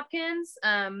Johns Hopkins.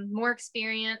 More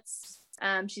experience.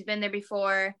 She's been there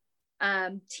before.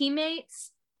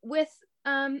 Teammates with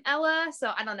Ella.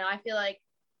 So I don't know. I feel like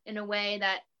in a way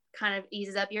that kind of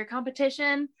eases up your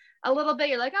competition a little bit.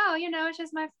 You're like, oh, it's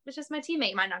just my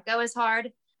teammate. Might not go as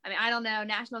hard. I mean, I don't know.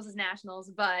 Nationals is nationals,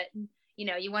 but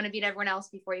you want to beat everyone else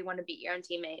before you want to beat your own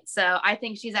teammate. So I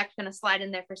think she's actually going to slide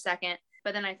in there for second.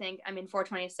 But then I think,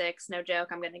 426, no joke,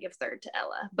 I'm going to give third to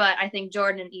Ella. But I think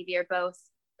Jordan and Evie are both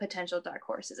potential dark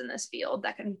horses in this field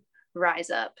that can rise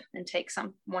up and take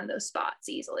one of those spots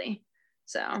easily.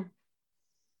 So.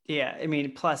 Yeah,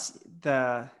 plus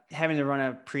the having to run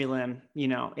a prelim,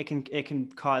 it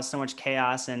can cause so much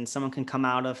chaos, and someone can come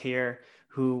out of here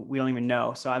who we don't even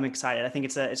know. So I'm excited. I think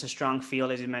it's a strong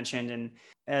field, as you mentioned, and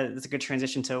it's a good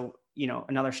transition to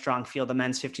another strong field, the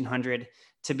men's 1500.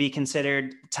 To be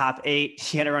considered top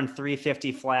 8, you had to run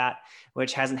 350 flat,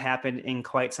 which hasn't happened in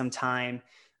quite some time.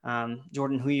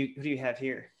 Jordan, who do you have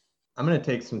here? I'm going to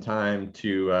take some time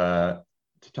to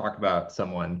talk about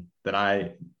someone that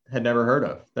I had never heard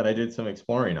of, that I did some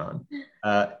exploring on.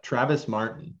 Travis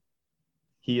Martin.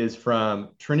 He is from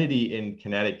Trinity in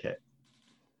Connecticut.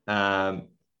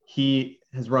 He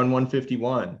has run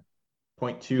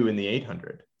 151.2 in the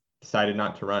 800, decided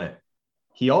not to run it.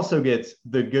 He also gets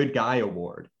the Good Guy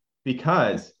Award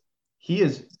because he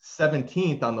is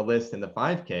 17th on the list in the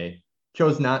 5K,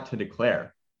 chose not to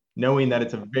declare, knowing that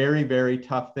it's a very, very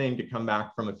tough thing to come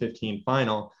back from a 15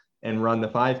 final and run the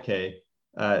 5K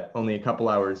only a couple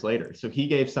hours later. So he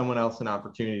gave someone else an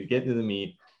opportunity to get into the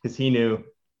meet because he knew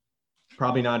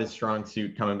probably not his strong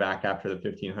suit coming back after the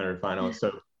 1500 final.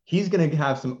 So he's going to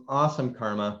have some awesome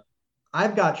karma.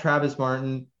 I've got Travis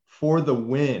Martin for the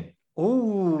win.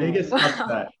 Ooh, biggest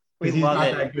upset because he's got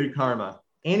it. that good karma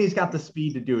and he's got the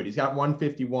speed to do it. He's got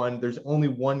 151. There's only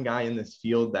one guy in this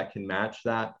field that can match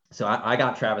that. So I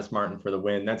got Travis Martin for the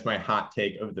win. That's my hot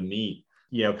take of the meet.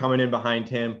 Coming in behind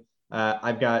him,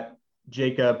 I've got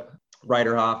Jacob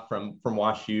Reiterhoff from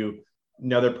WashU,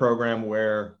 another program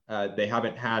where they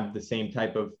haven't had the same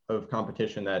type of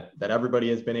competition that everybody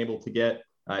has been able to get,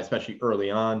 especially early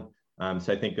on.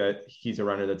 So I think that he's a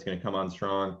runner that's going to come on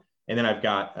strong. And then I've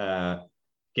got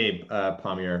Gabe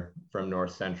Pommier from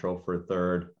North Central for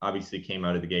third. Obviously came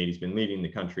out of the gate. He's been leading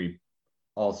the country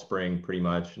all spring pretty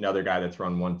much. Another guy that's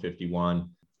run 151,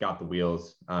 got the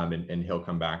wheels, and he'll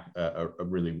come back a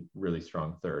really, really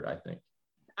strong third, I think.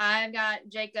 I've got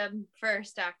Jacob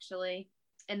first, actually.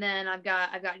 And then I've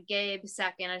got Gabe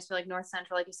second. I just feel like North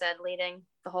Central, like you said, leading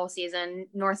the whole season.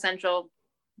 North Central,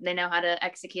 they know how to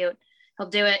execute. He'll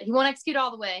do it. He won't execute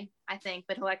all the way, I think,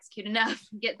 but he'll execute enough,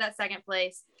 get that second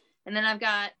place. And then I've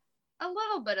got a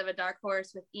little bit of a dark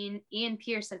horse with Ian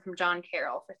Pearson from John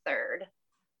Carroll for third.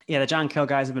 Yeah, the John Carroll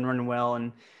guys have been running well,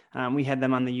 and we had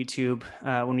them on the YouTube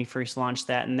when we first launched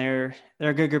that, and they're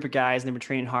a good group of guys, and they've been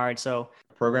training hard. So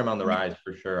program on the rise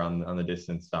for sure on the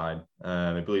distance side.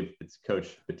 I believe it's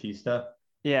Coach Batista.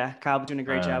 Yeah, Kyle doing a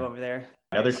great job over there.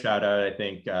 Another shout out, I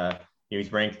think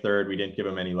he's ranked third. We didn't give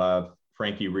him any love.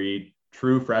 Frankie Reed,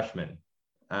 true freshman,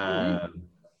 run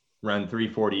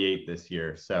 348 this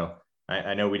year. So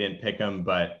I know we didn't pick him,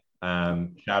 but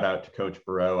shout out to Coach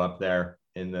Barreau up there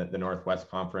in the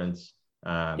Northwest Conference.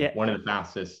 One of the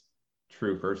fastest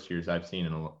true first years I've seen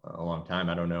in a long time.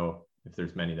 I don't know if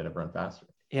there's many that have run faster.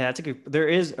 Yeah, that's a good. There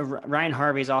is Ryan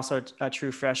Harvey is also a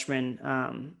true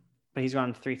freshman, but he's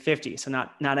run 350, so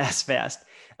not as fast.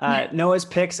 Noah's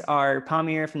picks are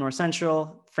Pommier from North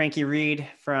Central, Frankie Reed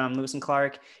from Lewis and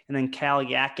Clark, and then Cal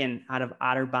Yakin out of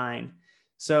Otterbein.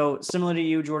 So similar to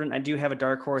you, Jordan, I do have a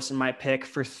dark horse in my pick.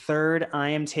 For third, I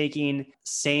am taking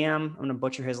Sam. I'm going to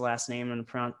butcher his last name.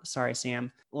 Sorry,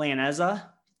 Sam Laneza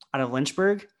out of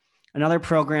Lynchburg. Another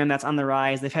program that's on the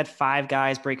rise. They've had 5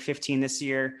 guys break 15 this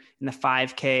year in the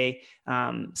 5K.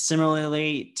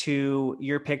 Similarly to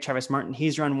your pick, Travis Martin,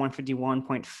 he's run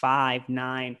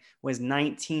 151.59, was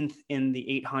 19th in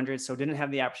the 800, so didn't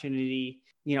have the opportunity.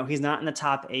 He's not in the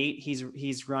top 8.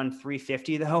 He's run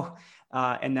 350 though,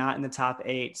 and not in the top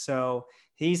 8. So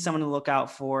he's someone to look out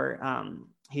for.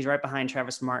 He's right behind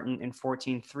Travis Martin in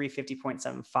 14,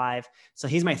 350.75. So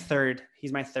he's my third.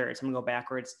 So I'm gonna go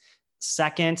backwards.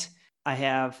 Second, I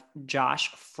have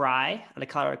Josh Fry out of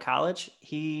Colorado College.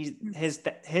 His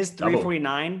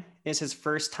 349 is his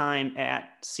first time at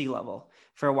sea level.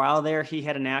 For a while there, he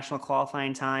had a national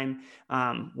qualifying time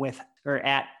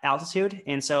at altitude,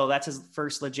 and so that's his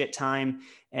first legit time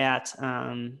at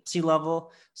sea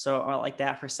level. So I like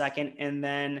that for second, and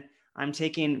then I'm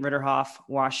taking Ritterhoff,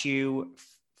 WashU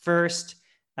first.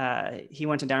 He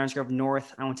went to Downers Grove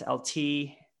North. I went to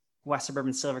LT, West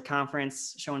Suburban Silver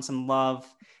Conference, showing some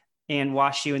love. And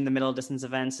WashU in the middle distance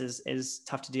events is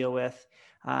tough to deal with.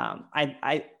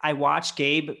 I watched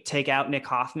Gabe take out Nick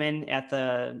Hoffman at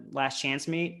the last chance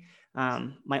meet.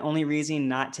 My only reason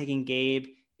not taking Gabe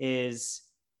is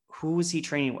who's he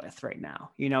training with right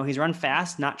now? He's run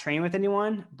fast, not training with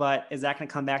anyone, but is that going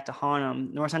to come back to haunt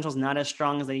him? North Central's not as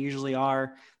strong as they usually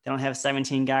are. They don't have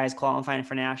 17 guys qualifying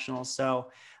for nationals. So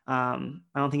I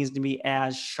don't think he's going to be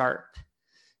as sharp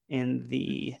in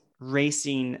the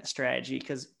racing strategy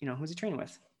because, who's he training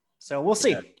with? So we'll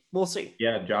see. We'll see.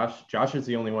 Yeah, Josh is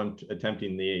the only one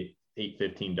attempting the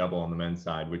 8:15 double on the men's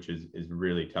side, which is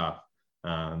really tough.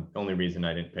 Only reason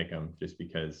I didn't pick him just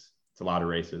because it's a lot of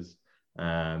races.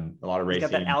 A lot of racing.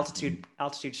 He's got that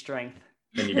altitude strength.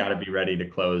 Then you got to be ready to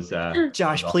close.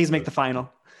 Josh, please make the final.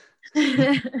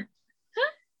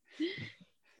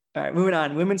 All right, moving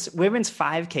on. Women's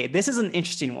 5K. This is an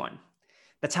interesting one.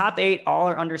 The top 8 all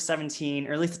are under 17,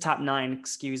 or at least the top 9,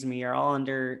 are all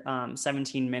under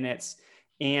 17 minutes.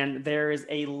 And there is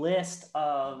a list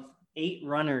of 8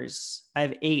 runners. I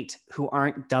have 8 who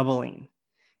aren't doubling.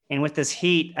 And with this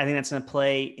heat, I think that's going to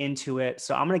play into it.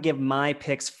 So I'm going to give my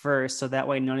picks first, so that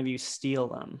way none of you steal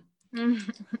them. I'm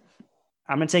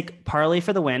going to take Parley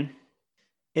for the win.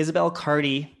 Isabel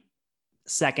Carty,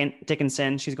 second.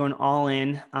 Dickinson, she's going all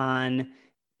in on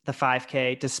the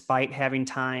 5K, despite having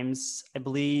times, I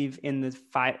believe, in the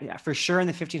for sure in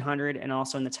the 1500 and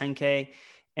also in the 10K.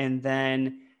 And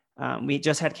then we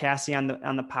just had Cassie on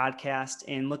the podcast,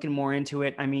 and looking more into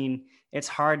it, I mean, it's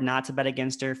hard not to bet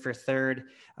against her for third.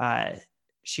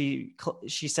 She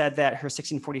said that her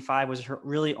 16:45 was her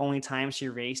really only time she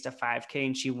raced a 5K,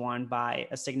 and she won by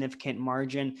a significant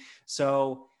margin.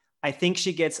 So I think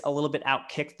she gets a little bit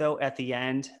outkicked though at the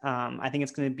end. I think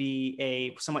it's going to be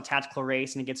a somewhat tactical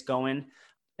race, and it gets going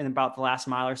in about the last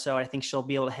mile or so. I think she'll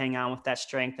be able to hang on with that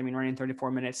strength. I mean, running 34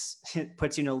 minutes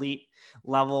puts you in elite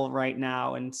level right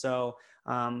now. And so,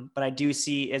 but I do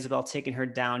see Isabel taking her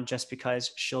down just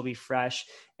because she'll be fresh.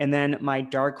 And then my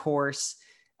dark horse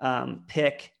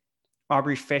pick,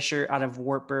 Aubrey Fisher out of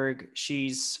Wartburg.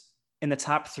 She's in the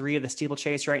top 3 of the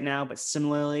steeplechase right now, but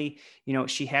similarly,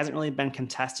 she hasn't really been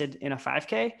contested in a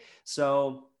 5K.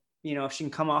 So, if she can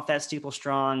come off that steeple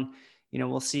strong,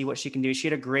 we'll see what she can do. She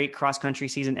had a great cross country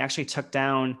season, actually took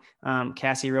down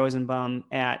Cassie Rosenbaum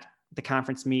at the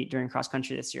conference meet during cross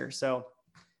country this year. So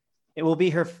it will be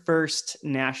her first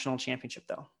national championship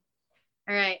though.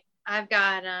 All right. I've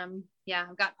got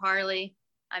Parley.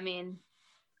 I mean,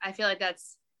 I feel like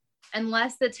that's,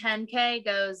 unless the 10K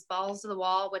goes balls to the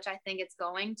wall, which I think it's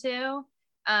going to,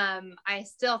 I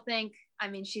still think, I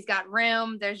mean, she's got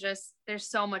room. There's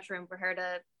so much room for her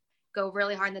to go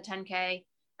really hard in the 10K.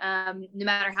 No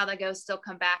matter how that goes, still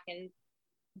come back and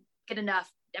get enough.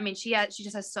 I mean, she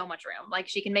just has so much room. Like,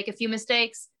 she can make a few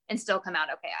mistakes and still come out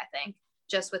okay, I think,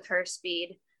 just with her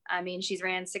speed. I mean, she's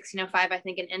ran 16:05, I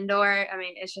think, in indoor. I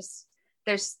mean, it's just,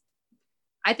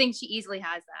 I think she easily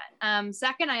has that.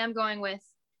 Second, I am going with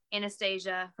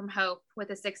Anastasia from Hope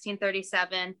with a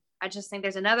 16:37. I just think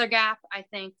there's another gap. I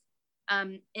think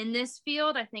in this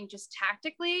field, I think just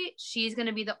tactically, she's going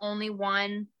to be the only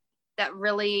one that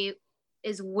really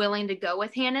is willing to go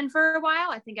with Hannon for a while.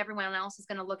 I think everyone else is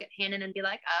going to look at Hannon and be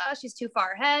like, oh, she's too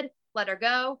far ahead, let her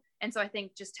go. And so I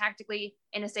think just tactically,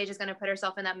 Anastasia is going to put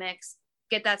herself in that mix,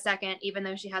 get that second, even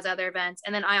though she has other events.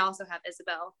 And then I also have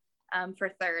Isabel for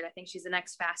third. I think she's the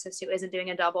next fastest who isn't doing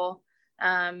a double.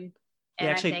 And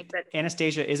actually, I think that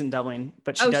Anastasia isn't doubling,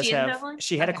 but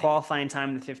she had a qualifying time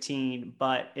in the 15,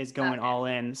 but is going all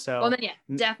in. So well, then,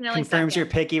 definitely confirms second.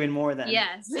 your pick even more then.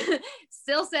 Yes.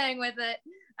 Still staying with it.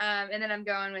 And then I'm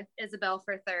going with Isabel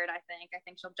for third. I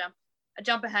think she'll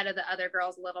jump ahead of the other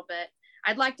girls a little bit.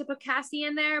 I'd like to put Cassie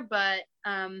in there, but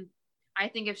I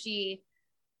think if she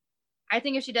I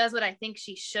think if she does what I think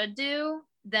she should do,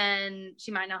 then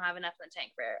she might not have enough in the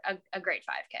tank for a great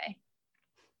 5K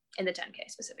in the 10K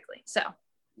specifically. So,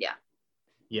 yeah.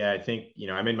 Yeah, I think,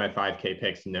 I made my 5K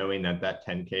picks knowing that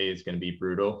 10K is going to be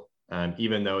brutal.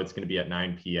 Even though it's going to be at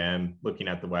 9 p.m., looking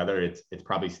at the weather, it's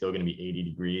probably still going to be 80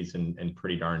 degrees and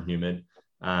pretty darn humid.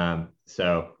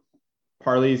 So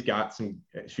Parley's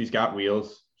she's got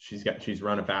wheels. She's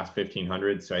run a fast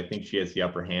 1500. So I think she has the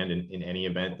upper hand in any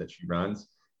event that she runs,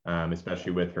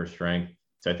 especially with her strength.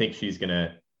 So I think she's going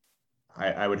to,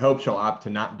 I would hope she'll opt to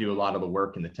not do a lot of the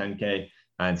work in the 10K.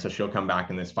 And so she'll come back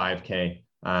in this 5K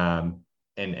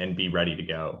and be ready to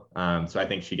go. So I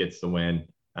think she gets the win.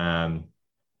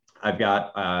 I've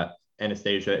got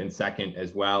Anastasia in second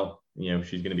as well.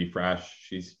 She's going to be fresh.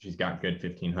 She's got good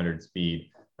 1500 speed.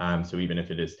 So even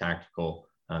if it is tactical,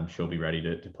 she'll be ready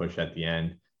to push at the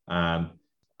end.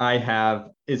 I have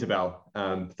Isabel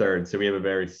third. So we have a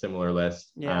very similar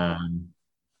list. Yeah.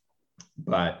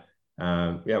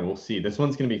 We'll see. This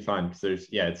one's going to be fun because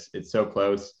it's so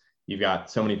close. You've got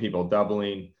so many people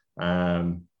doubling.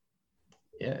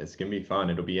 It's going to be fun.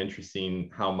 It'll be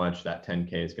interesting how much that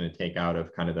 10K is going to take out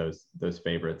of kind of those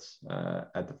favorites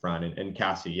at the front. And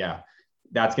Cassie,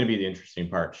 that's going to be the interesting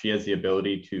part. She has the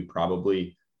ability to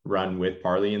probably run with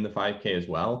Parley in the 5K as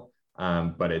well.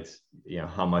 But it's,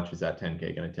 how much is that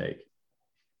 10K going to take?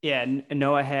 Yeah,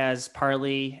 Noah has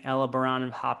Parley, Ella Baron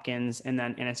of Hopkins, and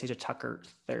then Anastasia Tucker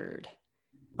third.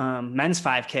 Men's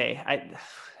 5K,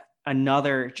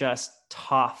 another just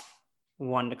tough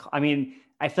one to call. I mean,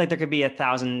 I feel like there could be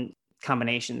 1,000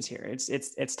 combinations here.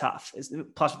 It's tough.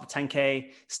 Plus with the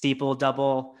 10K steeple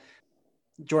double.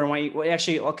 Jordan,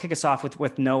 I'll kick us off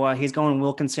with Noah. He's going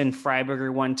Wilkinson,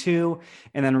 Freiberger 1-2,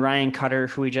 and then Ryan Cutter,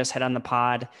 who we just had on the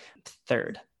pod,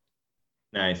 third.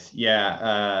 Nice.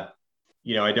 Yeah.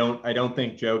 I don't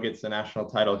think Joe gets the national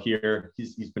title here.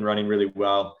 He's been running really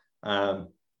well.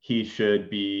 He should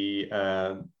be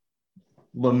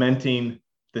lamenting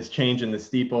this change in the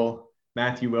steeple.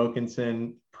 Matthew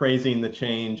Wilkinson praising the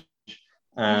change.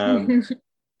 Matthew's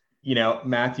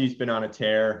been on a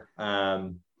tear.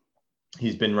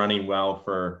 He's been running well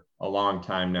for a long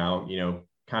time now,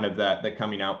 kind of the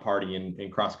coming out party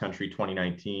in cross country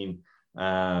 2019.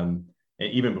 And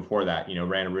even before that,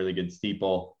 ran a really good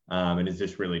steeple and has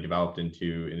just really developed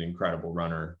into an incredible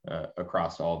runner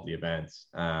across all of the events.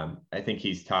 I think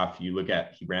he's tough. You look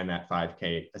at, he ran that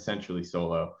 5K essentially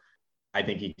solo. I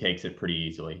think he takes it pretty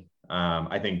easily.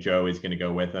 I think Joe is going to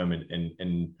go with him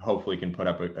and hopefully can put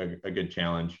up a good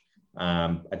challenge.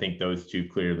 I think those two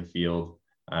clear the field.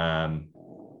 And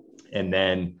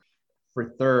then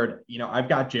for third, I've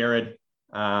got Jared.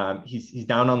 He's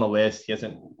down on the list. He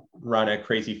hasn't run a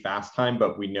crazy fast time,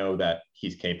 but we know that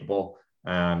he's capable.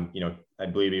 I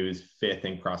believe he was fifth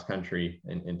in cross country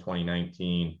in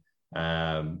 2019.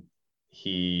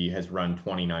 He has run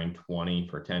 29:20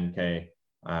 for 10K.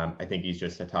 I think he's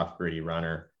just a tough, gritty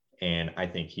runner. And I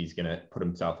think he's going to put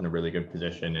himself in a really good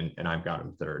position. And I've got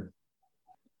him third.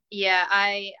 Yeah,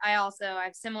 I have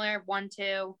similar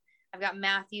 1-2. I've got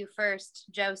Matthew first,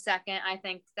 Joe second. I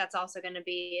think that's also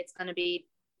it's going to be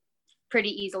pretty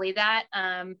easily that.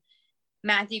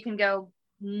 Matthew can go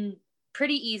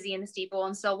pretty easy in the steeple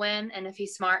and still win. And if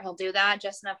he's smart, he'll do that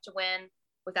just enough to win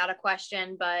without a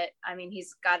question. But I mean,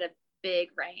 he's got a big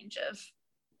range of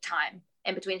time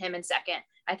in between him and second.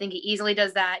 I think he easily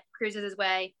does that, cruises his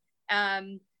way.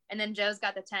 And then Joe's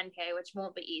got the 10K, which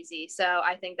won't be easy. So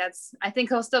I think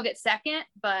he'll still get second,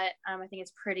 but I think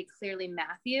it's pretty clearly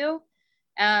Matthew.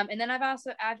 And then I've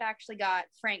actually got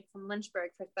Frank from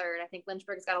Lynchburg for third. I think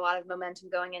Lynchburg's got a lot of momentum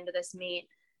going into this meet.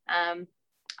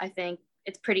 I think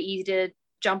it's pretty easy to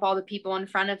jump all the people in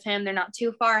front of him. They're not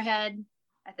too far ahead.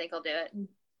 I think he'll do it and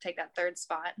take that third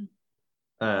spot.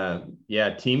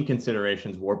 Team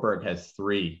considerations. Wartburg has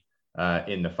 3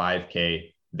 in the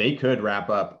 5K. They could wrap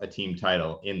up a team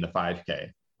title in the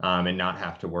 5K and not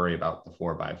have to worry about the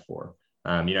 4x4.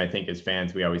 I think as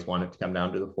fans, we always want it to come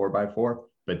down to the 4x4,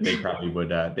 but they probably would,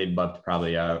 they'd love to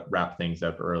probably wrap things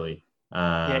up early.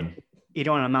 You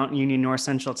don't want a Mount Union North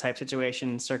Central type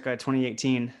situation circa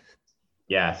 2018.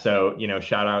 Yeah. So,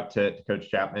 shout out to Coach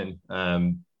Chapman.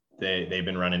 They've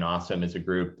been running awesome as a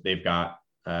group. They've got,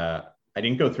 I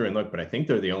didn't go through and look, but I think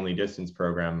they're the only distance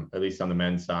program, at least on the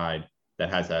men's side, that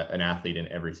has an athlete in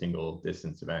every single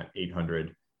distance event,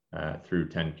 800 through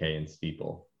 10K and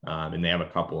steeple. And they have a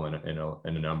couple in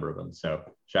a number of them. So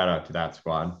shout out to that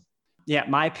squad. Yeah.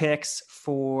 My picks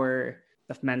for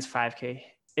the men's 5K,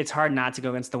 it's hard not to go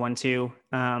against the 1-2.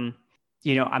 I'm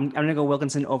going to go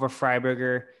Wilkinson over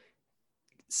Freiberger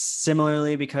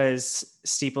similarly because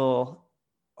steeple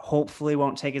hopefully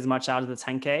won't take as much out of the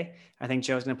 10K. I think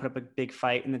Joe's going to put up a big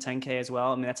fight in the 10K as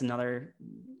well. I mean, that's another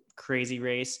crazy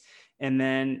race. And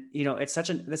then,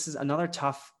 this is another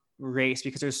tough race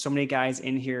because there's so many guys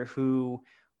in here who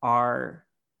are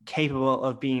capable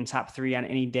of being top 3 on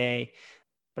any day.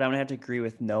 But I'm going to have to agree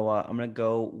with Noah. I'm going to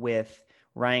go with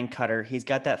Ryan Cutter. He's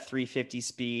got that 350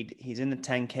 speed. He's in the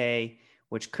 10K,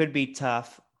 which could be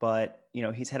tough, but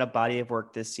he's had a body of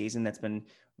work this season that's been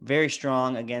very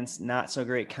strong against not so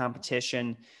great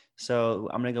competition. So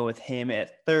I'm going to go with him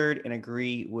at 3rd and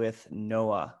agree with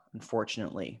Noah,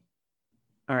 unfortunately.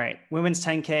 All right, women's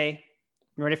 10K.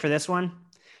 You ready for this one?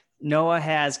 Noah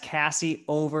has Cassie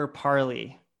over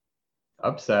Parley.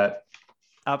 Upset.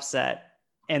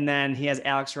 And then he has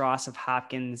Alex Ross of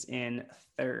Hopkins in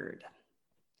 3rd.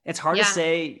 It's hard to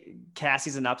say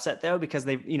Cassie's an upset though, because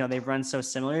they've run so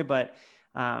similar, but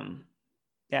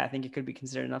I think it could be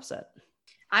considered an upset.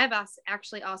 I've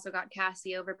actually also got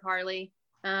Cassie over Parley.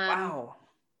 Wow.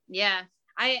 Yeah.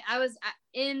 I was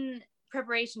in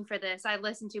preparation for this. I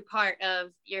listened to part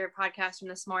of your podcast from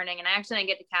this morning, and I actually didn't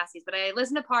get to Cassie's, but I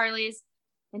listened to Parley's,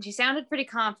 and she sounded pretty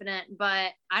confident,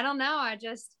 but I don't know.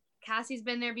 Cassie's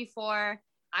been there before.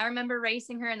 I remember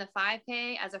racing her in the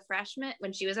 5K as a freshman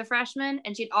when she was a freshman,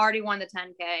 and she'd already won the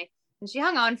 10K, and she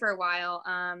hung on for a while.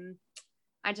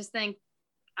 I just think,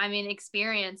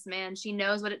 experience, man. She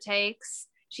knows what it takes.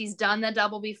 She's done the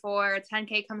double before.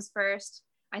 10K comes first.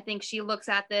 I think she looks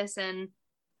at this, and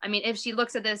if she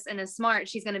looks at this and is smart,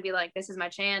 she's going to be like, this is my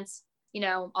chance.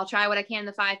 I'll try what I can in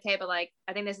the 5K, but I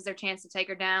think this is her chance to take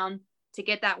her down to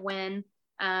get that win.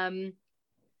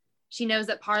 She knows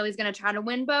that Parley's going to try to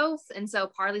win both. And so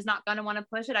Parley's not going to want to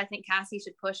push it. I think Cassie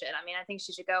should push it. I think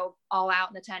she should go all out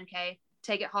in the 10K,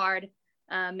 take it hard,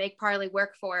 make Parley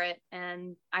work for it.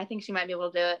 And I think she might be able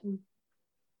to do it. And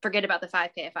forget about the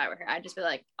 5K if I were her. I'd just be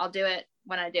like, I'll do it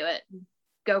when I do it.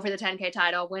 Go for the 10K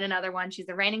title, win another one. She's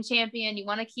the reigning champion. You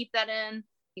want to keep that in.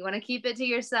 You want to keep it to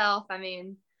yourself.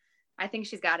 I think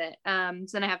she's got it. So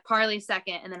then I have Parley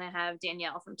 2nd, and then I have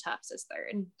Danielle from Tufts as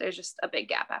 3rd. There's just a big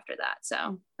gap after that.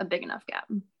 So a big enough gap.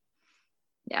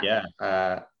 Yeah.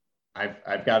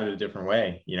 I've got it a different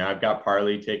way. I've got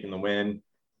Parley taking the win.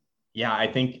 Yeah. I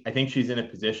think she's in a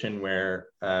position where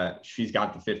she's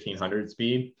got the 1500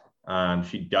 speed.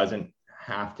 She doesn't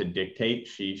have to dictate.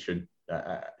 She should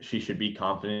be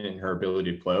confident in her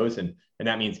ability to close. And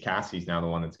that means Cassie's now the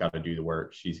one that's got to do the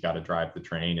work. She's got to drive the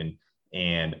train.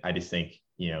 And I just think,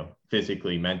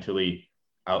 physically, mentally,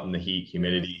 out in the heat,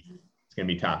 humidity, it's going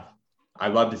to be tough. I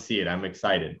love to see it. I'm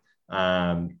excited.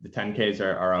 The 10Ks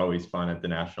are always fun at the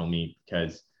national meet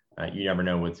because you never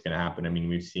know what's going to happen.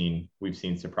 We've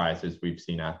seen surprises. We've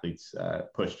seen athletes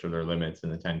push to their limits in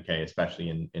the 10K,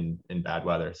 especially in bad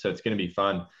weather. So it's going to be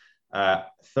fun.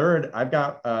 3rd, I've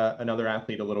got another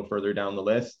athlete a little further down the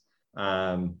list.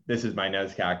 This is my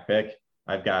NESCAC pick.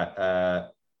 I've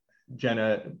got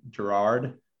Jenna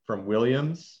Gerard from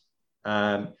Williams.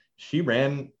 She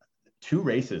ran 2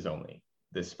 races only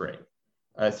this spring,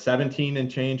 a 17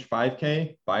 and change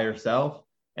 5K by herself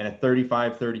and a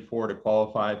 35-34 to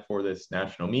qualify for this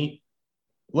national meet.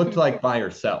 Looked like by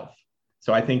herself.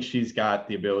 So I think she's got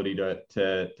the ability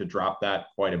to drop that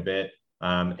quite a bit.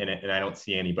 And I don't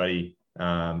see anybody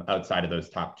outside of those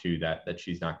top 2 that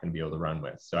she's not going to be able to run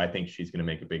with. So I think she's going to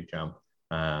make a big jump.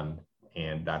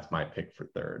 And that's my pick for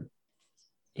 3rd.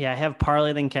 Yeah, I have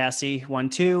Parley, then Cassie,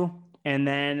 1-2. And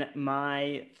then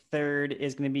my 3rd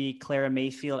is going to be Clara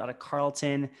Mayfield out of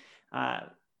Carleton.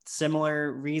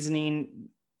 Similar reasoning.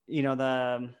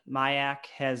 The Mayak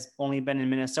has only been in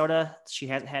Minnesota. She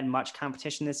hasn't had much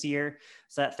competition this year.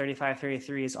 So that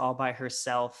 35-33 is all by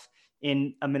herself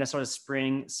in a Minnesota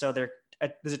spring. So there's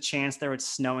a chance there was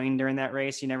snowing during that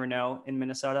race. You never know in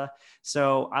Minnesota.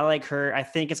 So I like her. I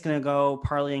think it's going to go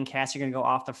Parley and Cassie are going to go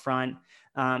off the front.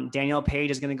 Danielle Page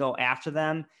is going to go after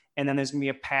them. And then there's going to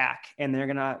be a pack and they're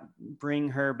going to bring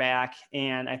her back.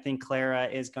 And I think Clara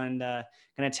is going to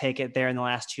take it there in the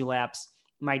last 2 laps.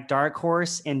 My dark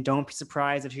horse, and don't be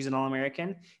surprised if she's an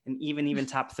All-American and even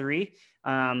top 3.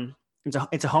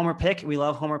 It's a homer pick. We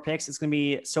love homer picks. It's going to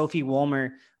be Sophie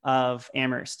Woolmer of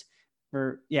Amherst.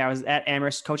 I was at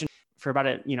Amherst coaching for about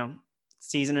a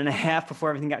season and a half before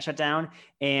everything got shut down,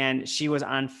 and she was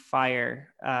on fire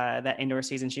that indoor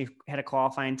season. She had a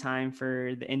qualifying time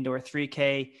for the indoor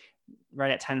 3K right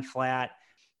at 10 flat.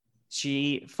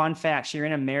 Fun fact, she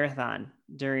ran a marathon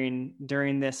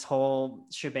during this whole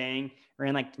shebang,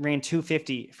 ran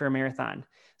 250 for a marathon.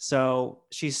 So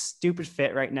she's stupid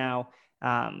fit right now.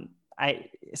 I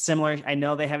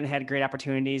know they haven't had great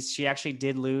opportunities. She actually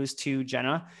did lose to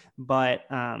Jenna, but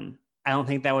I don't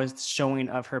think that was showing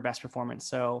of her best performance.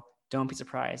 So don't be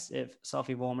surprised if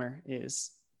Sophie Wollmer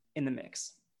is in the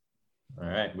mix. All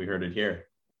right. We heard it here.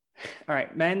 All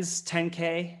right. Men's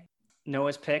 10K,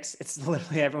 Noah's picks. It's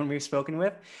literally everyone we've spoken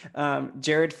with.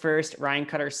 Jared first, Ryan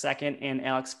Cutter second, and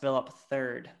Alex Phillip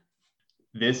third.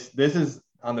 This is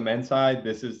on the men's side.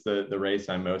 This is the race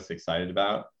I'm most excited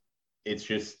about. It's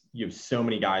just, you have so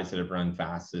many guys that have run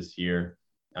fast this year.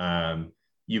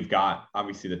 You've got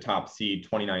obviously the top seed,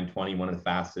 29:20, one of the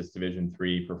fastest Division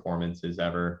III performances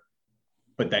ever.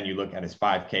 But then you look at his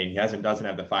 5K, he doesn't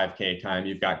have the 5K time.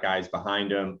 You've got guys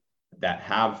behind him that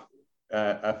have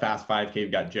a fast 5K.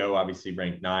 You've got Joe, obviously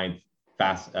ranked 9th,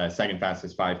 second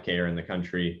fastest 5K in the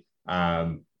country.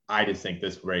 I just think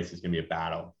this race is going to be a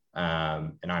battle.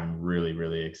 And I'm really,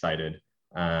 really excited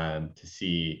to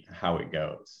see how it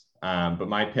goes. But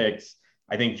my picks,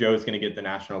 I think Joe's going to get the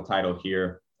national title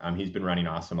here. He's been running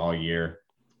awesome all year,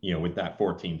 with that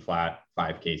 14 flat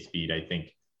 5K speed. I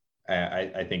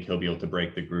think he'll be able to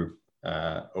break the group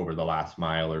over the last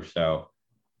mile or so.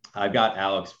 I've got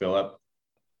Alex Phillip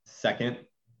second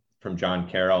from John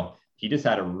Carroll. He just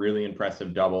had a really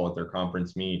impressive double at their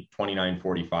conference meet,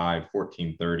 29:45,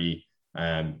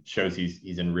 14:30. Shows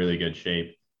he's in really good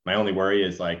shape. My only worry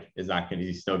is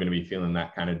he's still going to be feeling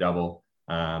that kind of double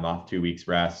off 2 weeks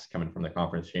rest coming from the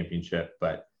conference championship.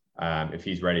 But if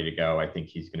he's ready to go, I think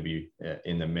he's going to be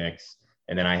in the mix.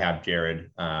 And then I have Jared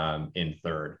in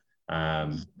third.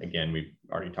 Again, we've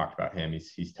already talked about him.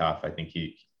 He's tough. I think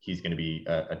he's going to be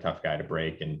a tough guy to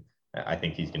break, and I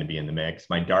think he's going to be in the mix.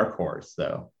 My dark horse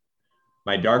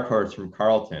from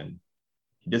Carleton,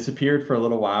 he disappeared for a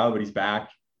little while, but he's back.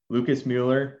 Lucas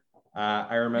Mueller.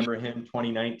 I remember him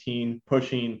 2019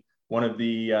 pushing one of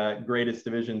the greatest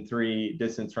Division III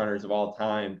distance runners of all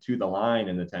time to the line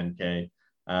in the 10K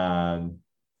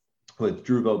with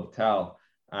Dhruvo Patel.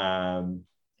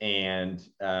 And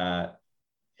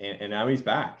now he's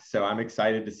back. So I'm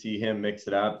excited to see him mix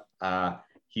it up.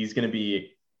 He's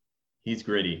gritty.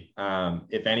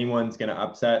 If anyone's going to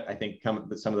upset, I think come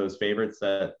with some of those favorites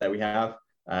that we have,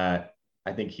 I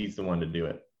think he's the one to do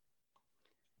it.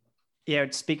 Yeah,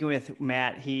 speaking with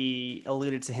Matt, he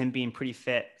alluded to him being pretty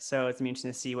fit. So it's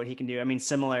interesting to see what he can do. I mean,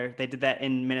 similar, they did that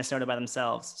in Minnesota by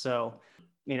themselves. So,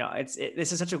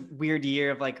 this is such a weird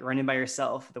year of running by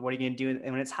yourself. What are you going to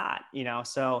do when it's hot,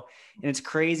 So, and it's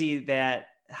crazy that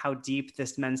how deep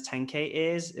this men's 10K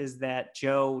is that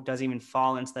Joe doesn't even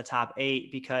fall into the top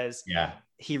 8 because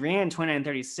he ran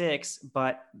 29:36,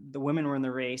 but the women were in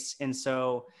the race. And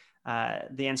so the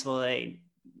NCAA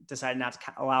decided not to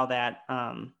allow that.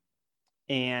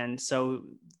 And so,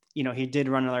 he did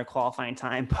run another qualifying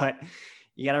time, but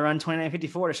you got to run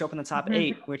 29:54 to show up in the top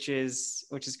 8, which is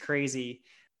crazy.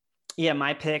 Yeah.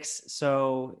 My picks.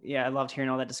 So yeah, I loved hearing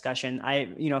all that discussion.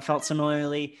 I, felt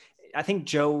similarly. I think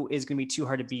Joe is going to be too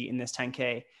hard to beat in this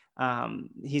 10K.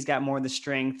 He's got more of the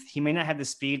strength. He may not have the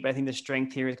speed, but I think the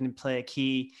strength here is going to play a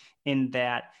key in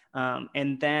that.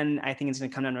 And then I think it's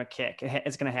going to come down to a kick.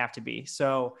 It's going to have to be.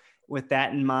 So with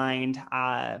that in mind,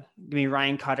 give me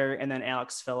Ryan Cutter and then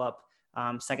Alex Phillip,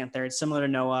 second, third, similar to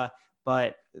Noah,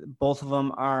 but both of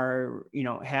them are,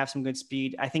 have some good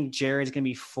speed. I think Jared's going to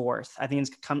be fourth. I think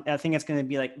it's going to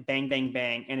be like bang, bang,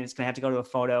 bang. And it's going to have to go to a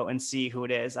photo and see who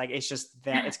it is. It's just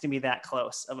that it's going to be that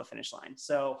close of a finish line.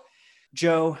 So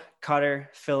Joe, Cutter,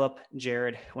 Phillip,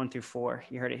 Jared, 1 through 4.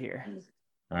 You heard it here.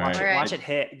 Watch it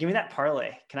hit. Give me that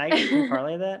parlay. Can I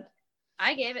parlay that?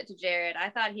 I gave it to Jared. I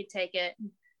thought he'd take it.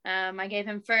 I gave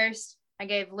him first. I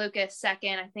gave Lucas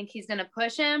second. I think he's going to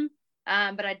push him,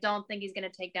 but I don't think he's going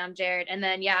to take down Jared. And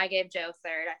then, I gave Joe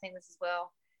third. I think this is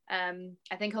Will.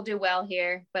 I think he'll do well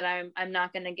here, but I'm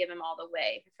not going to give him all the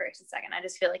way for first and second. I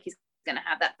just feel like he's going to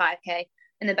have that 5K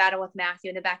in the battle with Matthew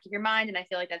in the back of your mind. And I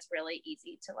feel like that's really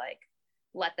easy to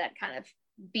let that kind of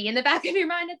be in the back of your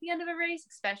mind at the end of a race,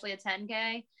 especially a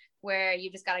 10K where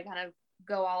you just got to kind of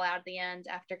go all out at the end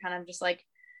after kind of just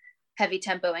heavy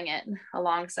tempoing it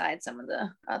alongside some of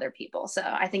the other people. So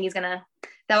I think that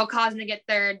will cause him to get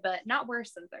third, but not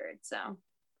worse than third. So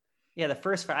yeah, the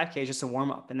first 5K is just a warm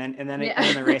up, and then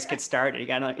the race gets started.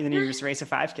 And then you just race a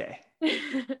 5K.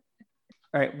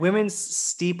 All right, women's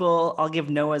steeple. I'll give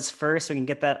Noah's first so we can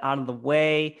get that out of the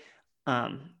way.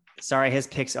 Sorry, his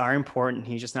picks are important.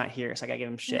 He's just not here, so I gotta give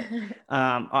him shit.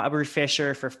 Aubrey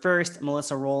Fisher for first,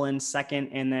 Melissa Rowland second,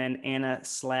 and then Anna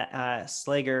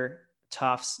Slager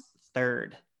Tufts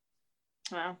third.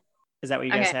 Wow. Is that what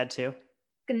you guys had too?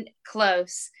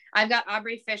 Close. I've got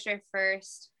Aubrey Fisher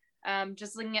first.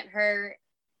 Just looking at her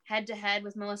head to head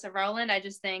with Melissa Rowland, I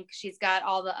just think she's got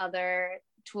all the other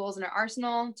tools in her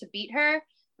arsenal to beat her.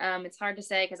 It's hard to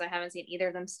say because I haven't seen either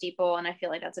of them steeple, and I feel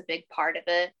like that's a big part of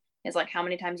it is how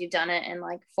many times you've done it in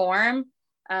form.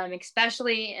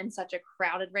 especially in such a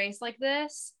crowded race like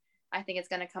this. I think it's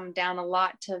going to come down a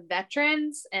lot to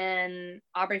veterans, and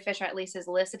Aubrey Fisher at least is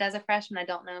listed as a freshman. I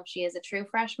don't know if she is a true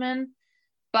freshman,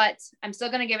 but I'm still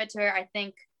going to give it to her. I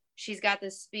think she's got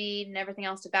the speed and everything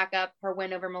else to back up her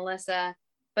win over Melissa.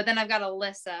 But then I've got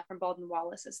Alyssa from Baldwin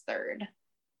Wallace as third.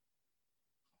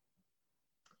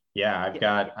 Yeah,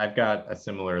 I've got a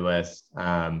similar list.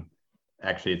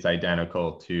 Actually, it's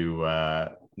identical to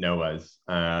Noah's.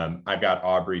 I've got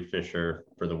Aubrey Fisher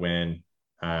for the win,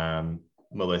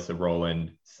 Melissa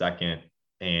Rowland second,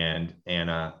 and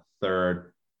Anna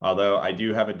third. Although I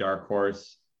do have a dark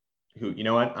horse who, you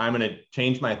know what? I'm going to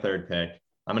change my third pick.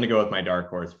 I'm going to go with my dark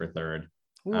horse for third.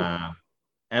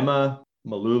 Emma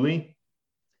Maluli,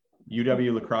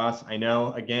 UW Lacrosse. I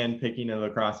know, again, picking a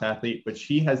lacrosse athlete, but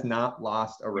she has not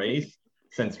lost a race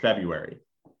since February.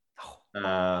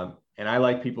 And I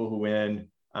like people who win.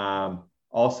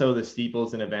 Also, the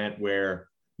steeple's an event where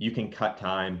you can cut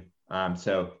time.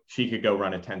 So she could go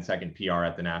run a 10-second PR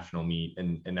at the national meet,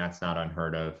 and that's not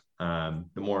unheard of.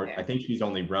 I think she's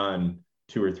only run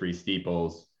 2 or 3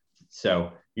 steeples.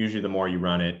 So usually the more you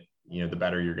run it, you know, the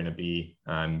better you're going to be.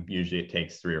 Usually it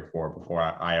takes 3 or 4 before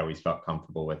I always felt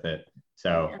comfortable with it.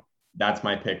 So that's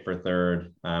my pick for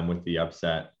third, with the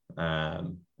upset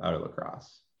out of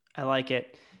lacrosse. I like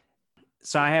it.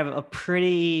 So I have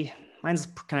mine's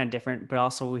kind of different, but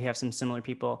also we have some similar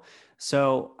people.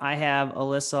 So I have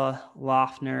Alyssa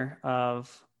Loeffner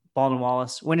of Baldwin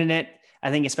Wallace winning it. I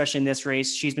think especially in this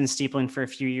race, she's been steepling for a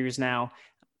few years now.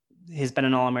 Has been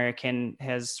an All-American,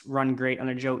 has run great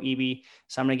under Joe Eby.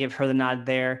 So I'm going to give her the nod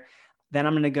there. Then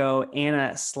I'm going to go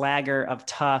Anna Slager of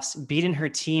Tufts, beating her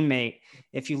teammate.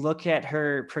 If you look at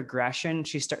her progression,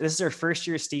 this is her first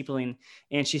year steepling,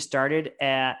 and she started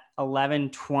at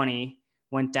 11:20,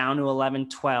 went down to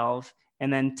 11:12,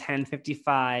 and then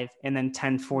 10:55, and then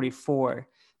 10:44.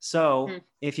 So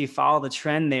if you follow the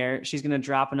trend there, she's going to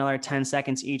drop another 10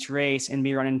 seconds each race and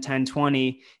be running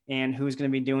 10:20. And who's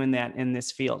going to be doing that in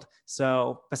this field?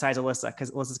 So besides Alyssa, because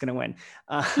Alyssa's going to win.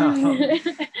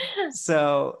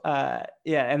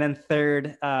 And then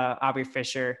third, Aubrey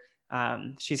Fisher.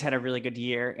 She's had a really good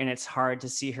year, and it's hard to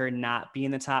see her not be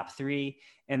in the top 3.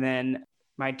 And then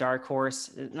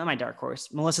Melissa's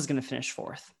going to finish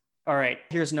 4th. All right,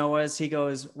 here's Noah's. He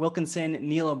goes Wilkinson,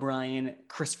 Neil O'Brien,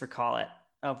 Christopher Collett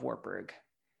of Wartburg.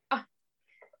 Oh,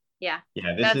 yeah.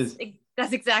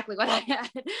 That's exactly what I had.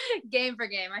 Game for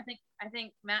game. I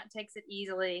think Matt takes it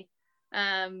easily.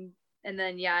 And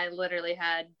then I literally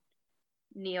had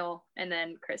Neil and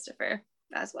then Christopher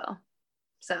as well.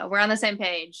 So we're on the same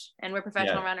page, and we're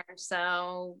professional runners.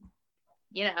 So,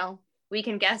 we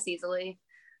can guess easily.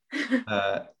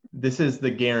 This is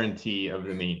the guarantee of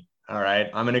the meet. All right.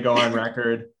 I'm going to go on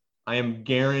record. I am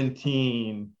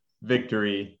guaranteeing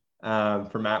victory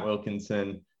for Matt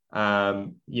Wilkinson.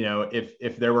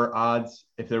 If there were odds,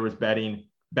 if there was betting,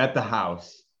 bet the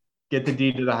house, get the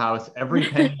deed to the house, every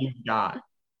penny you've got,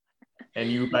 and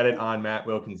you bet it on Matt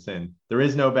Wilkinson. There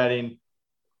is no betting.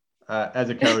 As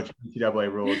a coach,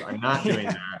 NCAA rules, I'm not doing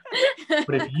that.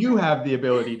 But if you have the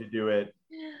ability to do it,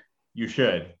 you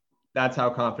should. That's how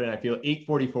confident I feel.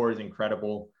 8:44 is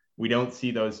incredible. We don't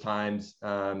see those times.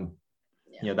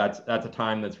 That's a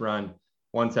time that's run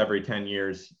once every 10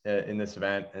 years in this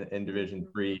event in Division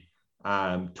III,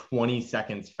 20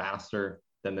 seconds faster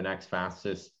than the next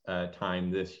fastest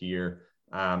time this year.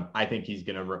 I think he's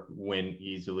going to win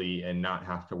easily and not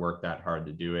have to work that hard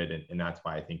to do it. And that's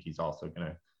why I think he's also going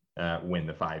to win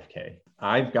the 5K.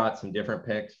 I've got some different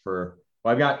picks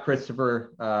I've got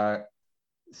Christopher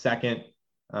second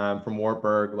from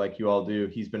Wartburg, like you all do.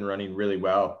 He's been running really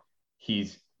well.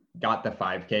 He's got the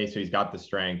 5K, so he's got the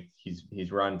strength.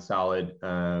 He's run solid.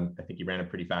 I think he ran a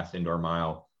pretty fast indoor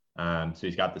mile. So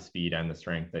he's got the speed and the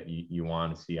strength that you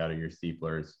want to see out of your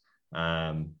steeplers.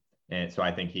 And so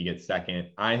I think he gets second.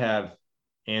 I have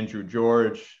Andrew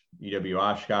George, UW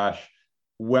Oshkosh,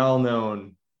 well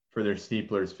known for their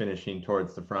steeplers finishing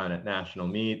towards the front at national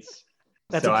meets.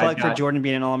 That's a plug for Jordan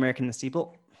being an All-American in the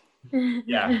steeple.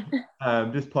 Yeah,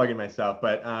 just plugging myself,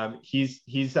 but he's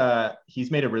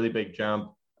made a really big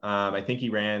jump. I think he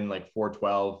ran like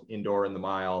 4:12 indoor in the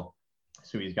mile,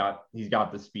 so he's got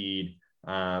the speed.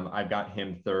 I've got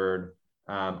him third.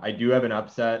 I do have an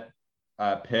upset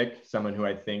pick, someone who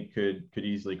I think could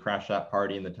easily crash that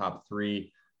party in the top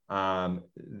 3.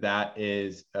 That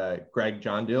is Greg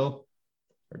Jondal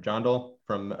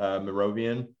from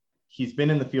Moravian. He's been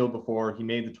in the field before. He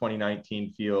made the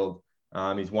 2019 field.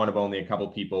 He's one of only a couple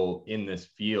people in this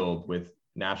field with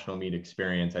national meet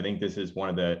experience. I think this is one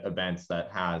of the events that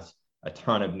has a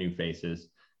ton of new faces.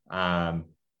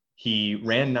 He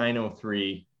ran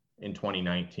 9:03 in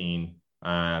 2019.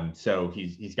 So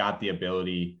he's got the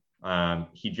ability.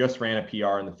 He just ran a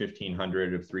PR in the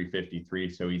 1500 of 353,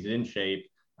 so he's in shape.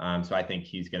 So I think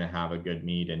he's going to have a good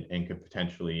meet and could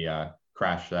potentially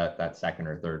crash that second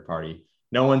or third party.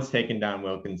 No one's taken down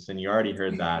Wilkinson. You already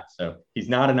heard that. So he's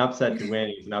not an upset to win.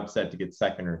 He's an upset to get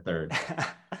second or third.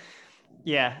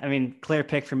 Yeah, I mean, clear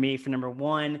pick for me for number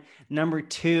one. Number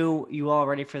two, you all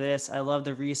ready for this? I love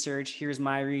the research. Here's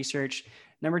my research.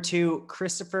 Number two,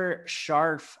 Christopher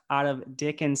Scharf out of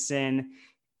Dickinson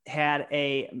had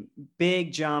a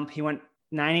big jump. He went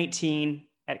 9:18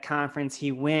 at conference.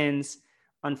 He wins.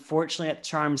 Unfortunately, at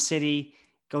Charm City,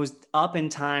 goes up in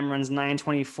time, runs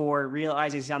 9:24,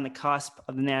 realizes he's on the cusp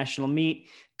of the national meet,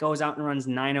 goes out and runs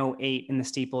 9:08 in the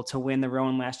steeple to win the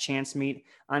Rowan Last Chance meet.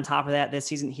 On top of that, this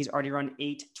season, he's already run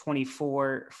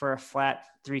 8:24 for a flat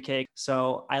 3K.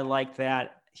 So I like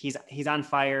that. He's on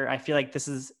fire. I feel like this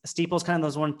is steeple's kind of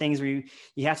those one things where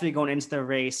you have to be going into the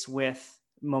race with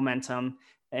momentum.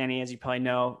 And as you probably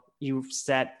know, you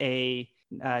set a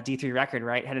D3 record,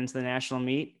 right? Head into the national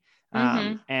meet.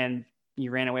 And you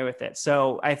ran away with it.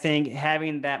 So I think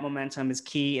having that momentum is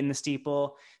key in the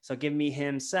steeple. So give me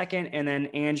him second. And then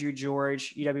Andrew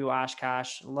George, UW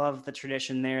Oshkosh. Love the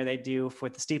tradition there they do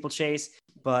with the steeplechase.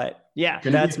 But yeah,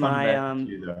 that's my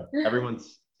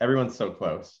everyone's so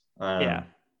close. Yeah.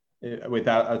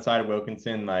 Outside of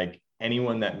Wilkinson, like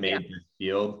anyone that made this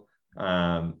field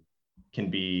can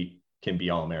be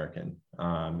all American.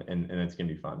 And it's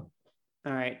gonna be fun.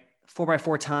 All right.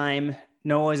 4x4 time.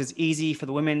 Noah's is easy for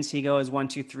the women's. He goes 1,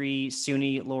 2, 3,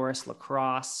 SUNY, Loras,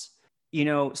 lacrosse. You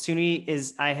know,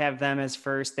 SUNY I have them as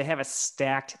first. They have a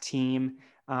stacked team,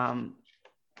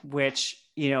 which,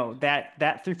 you know, that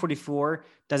 344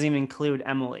 doesn't even include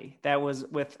Emily. That was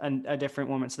with a different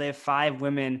woman. So they have 5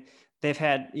 women. They've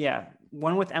had,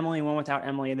 one with Emily, one without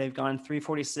Emily, and they've gone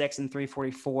 346 and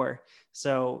 344.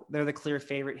 So they're the clear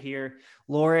favorite here.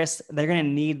 Loras, they're going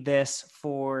to need this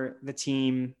for the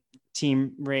team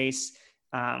race.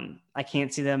 I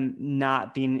can't see them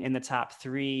not being in the top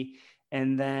 3.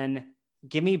 And then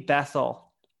give me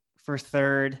Bethel for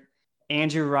third.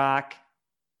 Andrew Rock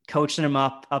coaching him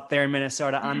up there in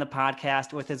Minnesota on the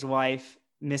podcast with his wife,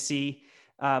 Missy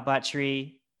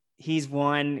Buttrey. He's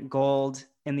won gold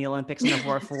in the Olympics in the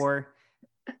 4x4.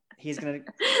 He's going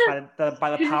to,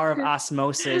 by the power of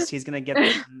osmosis, he's going to get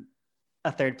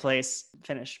a third place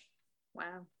finish.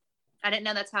 Wow. I didn't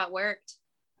know that's how it worked.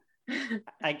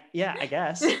 I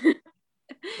guess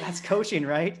that's coaching,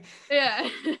 right? Yeah.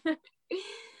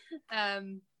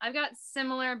 I've got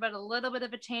similar, but a little bit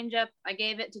of a change up. I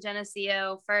gave it to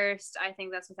Geneseo first. I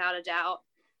think that's without a doubt.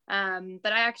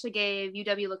 But I actually gave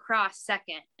UW lacrosse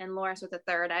second and Loras with a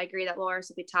third. I agree that Loras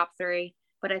would be top 3,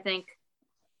 but I think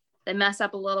they mess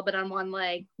up a little bit on one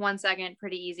leg, 1 second,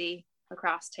 pretty easy.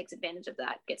 Lacrosse takes advantage of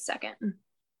that, gets second.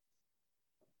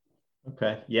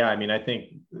 Okay. Yeah. I mean, I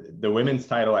think the women's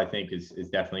title, I think is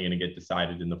definitely going to get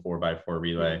decided in the 4x4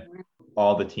 relay.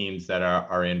 All the teams that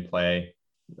are in play,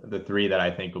 the 3 that I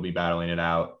think will be battling it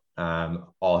out,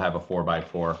 all have a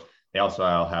 4x4. They also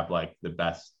all have like the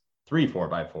best 3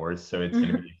 4x4s. So it's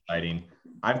going to be exciting.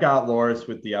 I've got Loras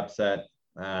with the upset.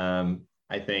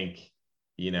 I think,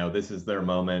 you know, this is their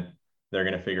moment. They're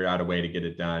going to figure out a way to get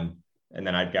it done. And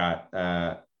then I've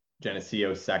got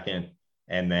Geneseo second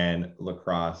and then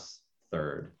lacrosse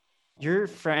third. Your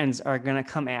friends are going to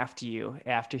come after you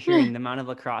after hearing the amount of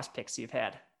lacrosse picks you've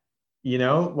had. You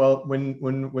know, well,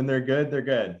 when they're good, they're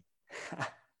good.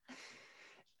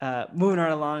 Moving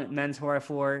right along, men's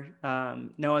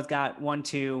 4x4. Noah's got 1,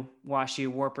 2, WashU,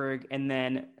 Wartburg, and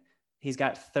then he's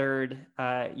got third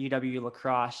UW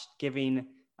lacrosse, giving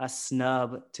a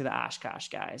snub to the Oshkosh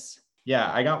guys.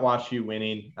 Yeah, I got WashU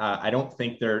winning. I don't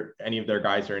think any of their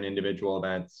guys are in individual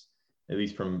events. At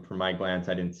least from my glance,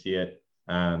 I didn't see it.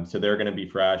 So they're going to be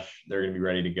fresh. They're going to be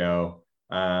ready to go.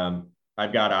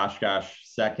 I've got Oshkosh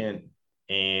second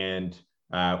and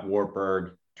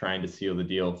Wartburg trying to seal the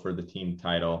deal for the team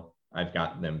title. I've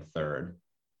got them third.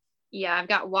 Yeah, I've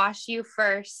got WashU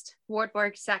first,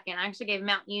 Wartburg second. I actually gave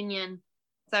Mount Union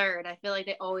third. I feel like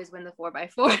they always win the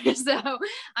 4x4. So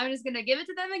I'm just going to give it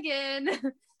to them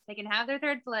again. They can have their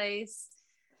third place.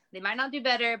 They might not do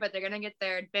better, but they're going to get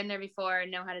there. Been there before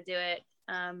and know how to do it.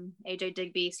 AJ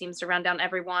Digby seems to run down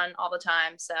everyone all the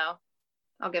time. So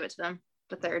I'll give it to them,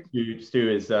 the third. Stu,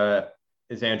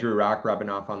 is Andrew Rock rubbing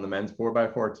off on the men's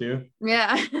 4x4 too?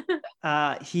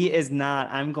 Yeah. He is not.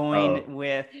 I'm going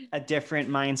with a different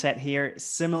mindset here.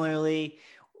 Similarly,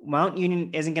 Mount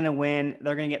Union isn't going to win.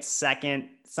 They're going to get second.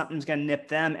 Something's going to nip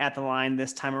them at the line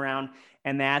this time around,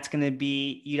 and that's going to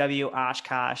be UW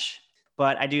Oshkosh.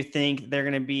 but I do think they're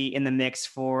going to be in the mix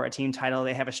for a team title.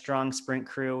 They have a strong sprint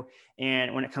crew.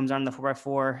 And when it comes on the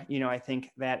 4x4, I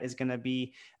think that is going to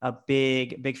be a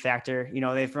big, big factor.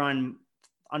 They've run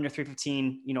under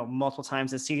 3:15, multiple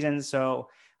times this season. So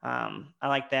I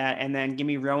like that. And then give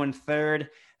me Rowan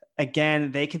third.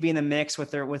 Again, they could be in the mix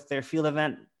with their field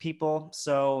event people.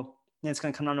 So it's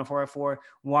going to come down to 4x4.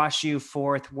 WashU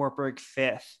fourth, Wartburg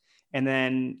fifth, and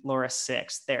then Laura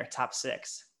sixth. There, top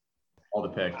six. All the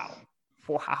picks.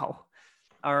 Wow.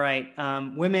 All right.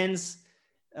 Women's,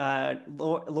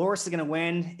 Loris is going to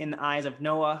win in the eyes of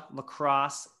Noah.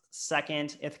 Lacrosse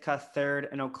second, Ithaca third,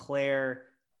 and Eau Claire.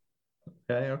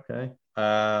 Okay.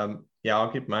 Yeah,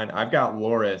 I'll keep mine. I've got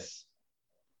Loris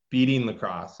beating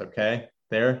Lacrosse. Okay.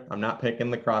 There. I'm not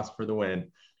picking Lacrosse for the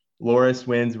win. Loris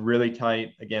wins really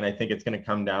tight. Again, I think it's going to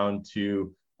come down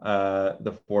to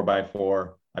the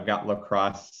 4x4. I've got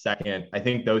Lacrosse second. I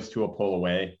think those two will pull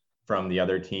away from the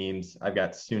other teams. I've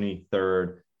got SUNY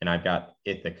third, and I've got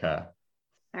Ithaca.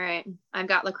 All right. I've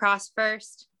got Lacrosse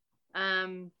first,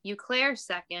 Eau Claire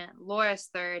second, Loris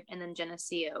third, and then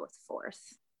Geneseo with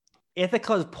fourth.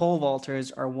 Ithaca's pole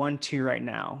vaulters are 1-2 right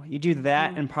now. You do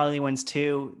that and probably wins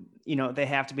 2. They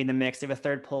have to be in the mix. They have a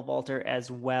third pole vaulter as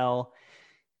well.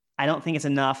 I don't think it's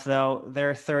enough, though.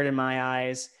 They're third in my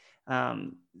eyes.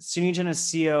 SUNY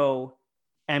Geneseo,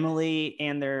 Emily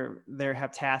and their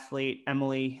heptathlete,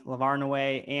 Emily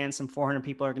Lavarnaway, and some 400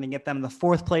 people are going to get them the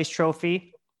 4th place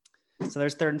trophy. So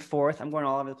there's 3rd and 4th. I'm going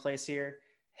all over the place here.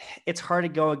 It's hard to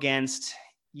go against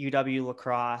UW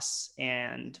Lacrosse,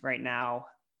 and right now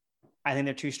I think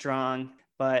they're too strong,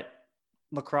 but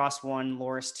Lacrosse 1,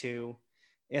 Loris 2,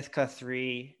 Ithaca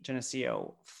 3,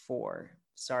 Geneseo 4.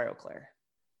 Sorry, Eau Claire.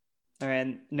 All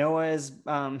right, Noah's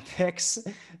picks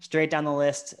straight down the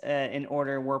list in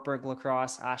order: Wartburg,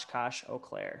 Lacrosse, Oshkosh, Eau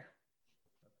Claire.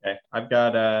 Okay, I've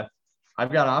got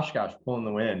Oshkosh pulling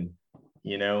the win.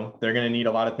 They're going to need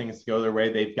a lot of things to go their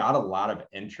way. They've got a lot of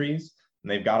entries, and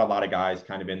they've got a lot of guys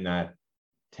kind of in that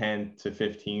 10th to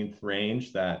 15th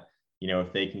range that,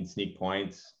 if they can sneak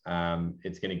points,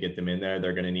 it's going to get them in there.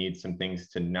 They're going to need some things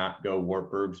to not go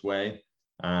Wartburg's way.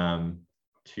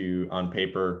 On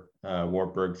paper,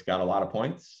 Wartburg's got a lot of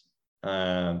points.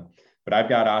 But I've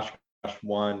got Oshkosh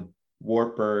 1,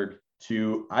 Wartburg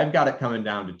 2. I've got it coming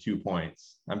down to 2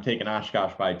 points. I'm taking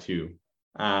Oshkosh by 2.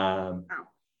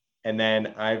 And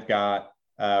then I've got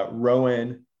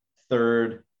Rowan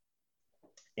 3rd,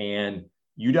 and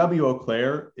UW Eau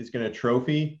Claire is going to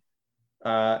trophy.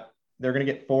 They're going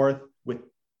to get 4th with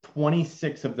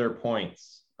 26 of their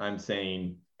points, I'm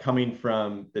saying, coming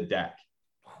from the deck.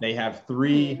 They have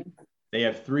 3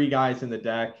 guys in the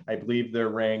deck. I believe they're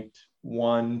ranked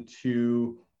 1,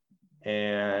 2,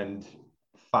 and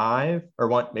 5, or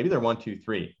 1. Maybe they're 1, 2,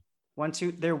 3. 1,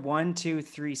 2. They're 1, 2,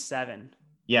 3, 7.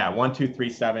 Yeah, 1, 2, 3,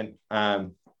 7.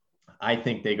 I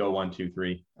think they go 1, 2,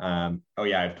 3. I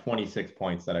have 26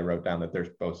 points that I wrote down that they're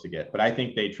supposed to get, but I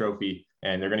think they trophy,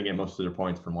 and they're going to get most of their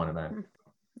points from one event.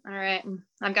 All right.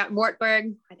 I've got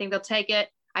Wartburg. I think they'll take it.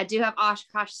 I do have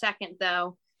Oshkosh second,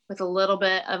 though, with a little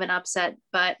bit of an upset,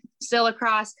 but still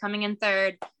Lacrosse coming in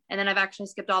 3rd. And then I've actually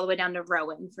skipped all the way down to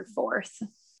Rowan for 4th.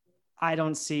 I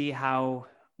don't see how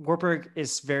Wartburg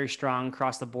is very strong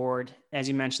across the board. As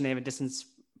you mentioned, they have a distance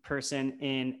person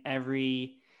in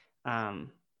every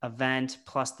event,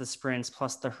 plus the sprints,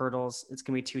 plus the hurdles. It's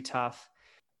going to be too tough.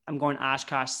 I'm going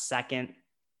Oshkosh second.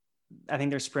 I think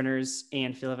their sprinters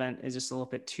and field event is just a little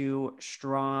bit too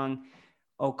strong.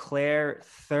 Eau Claire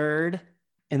 3rd.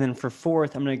 And then for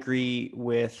 4th, I'm going to agree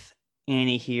with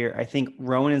Annie here. I think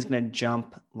Rowan is going to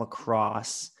jump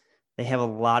Lacrosse. They have a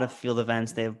lot of field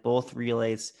events. They have both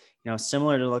relays,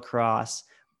 similar to Lacrosse,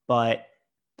 but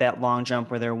that long jump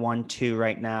where they're 1, 2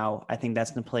 right now, I think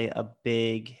that's going to play a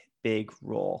big, big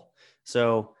role.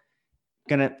 So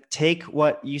going to take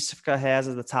what Yusufka has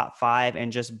as the top 5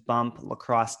 and just bump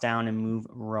Lacrosse down and move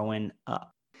Rowan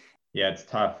up. Yeah, it's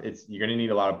tough. You're going to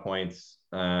need a lot of points.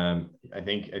 I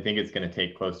think it's going to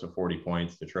take close to 40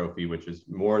 points to trophy, which is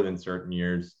more than certain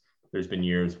years. There's been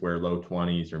years where low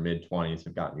 20s or mid 20s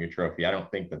have gotten you a trophy. I don't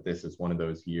think that this is one of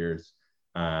those years.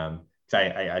 I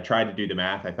tried to do the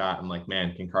math. I thought, I'm like,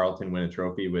 man, can Carleton win a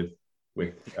trophy with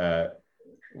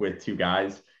 2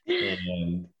 guys?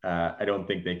 And I don't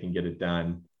think they can get it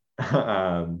done.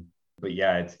 But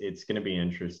yeah, it's going to be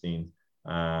interesting.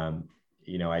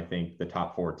 I think the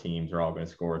top 4 teams are all going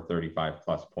to score 35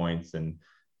 plus points. And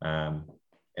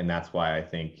that's why I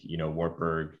think,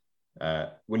 Wartburg,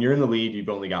 when you're in the lead, you've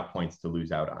only got points to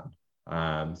lose out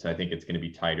on. So I think it's going to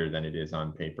be tighter than it is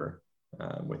on paper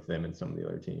with them and some of the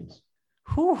other teams.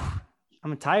 Whew.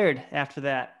 I'm tired after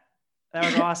that. That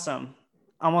was awesome.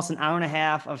 almost an hour and a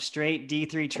half of straight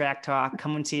D3 track talk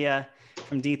coming to you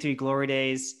from D3 Glory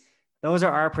Days. Those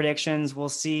are our predictions. We'll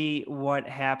see what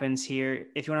happens here.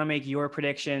 If you want to make your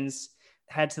predictions,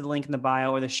 head to the link in the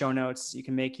bio or the show notes. You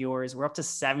can make yours. We're up to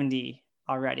 70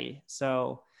 already.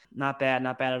 So not bad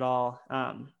at all.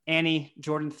 Annie,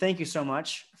 Jordan, thank you so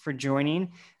much for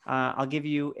joining. I'll give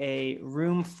you a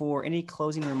room for any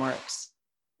closing remarks.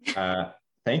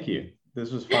 Thank you.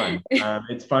 This was fun.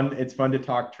 It's fun to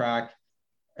talk track.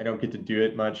 I don't get to do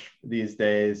it much these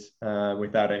days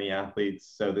without any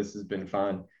athletes. So this has been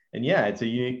fun. And yeah, it's a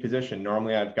unique position.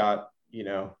 Normally I've got,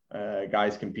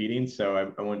 guys competing, so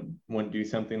I wouldn't do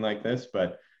something like this,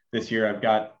 but this year I've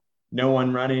got no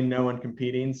one running, no one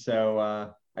competing. So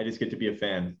I just get to be a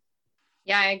fan.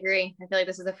 Yeah, I agree. I feel like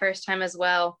this is the first time as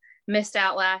well. Missed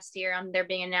out last year on there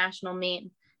being a national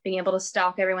meet, being able to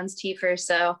stalk everyone's TFER.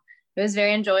 So it was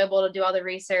very enjoyable to do all the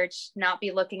research, not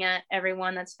be looking at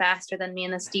everyone that's faster than me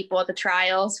in the steeple at the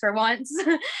trials for once,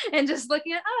 and just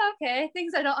looking at, okay,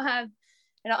 things I don't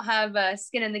have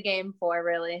skin in the game for,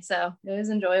 really. So it was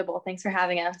enjoyable. Thanks for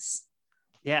having us.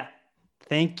 Yeah,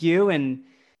 thank you. And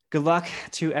good luck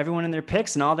to everyone in their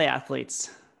picks and all the athletes.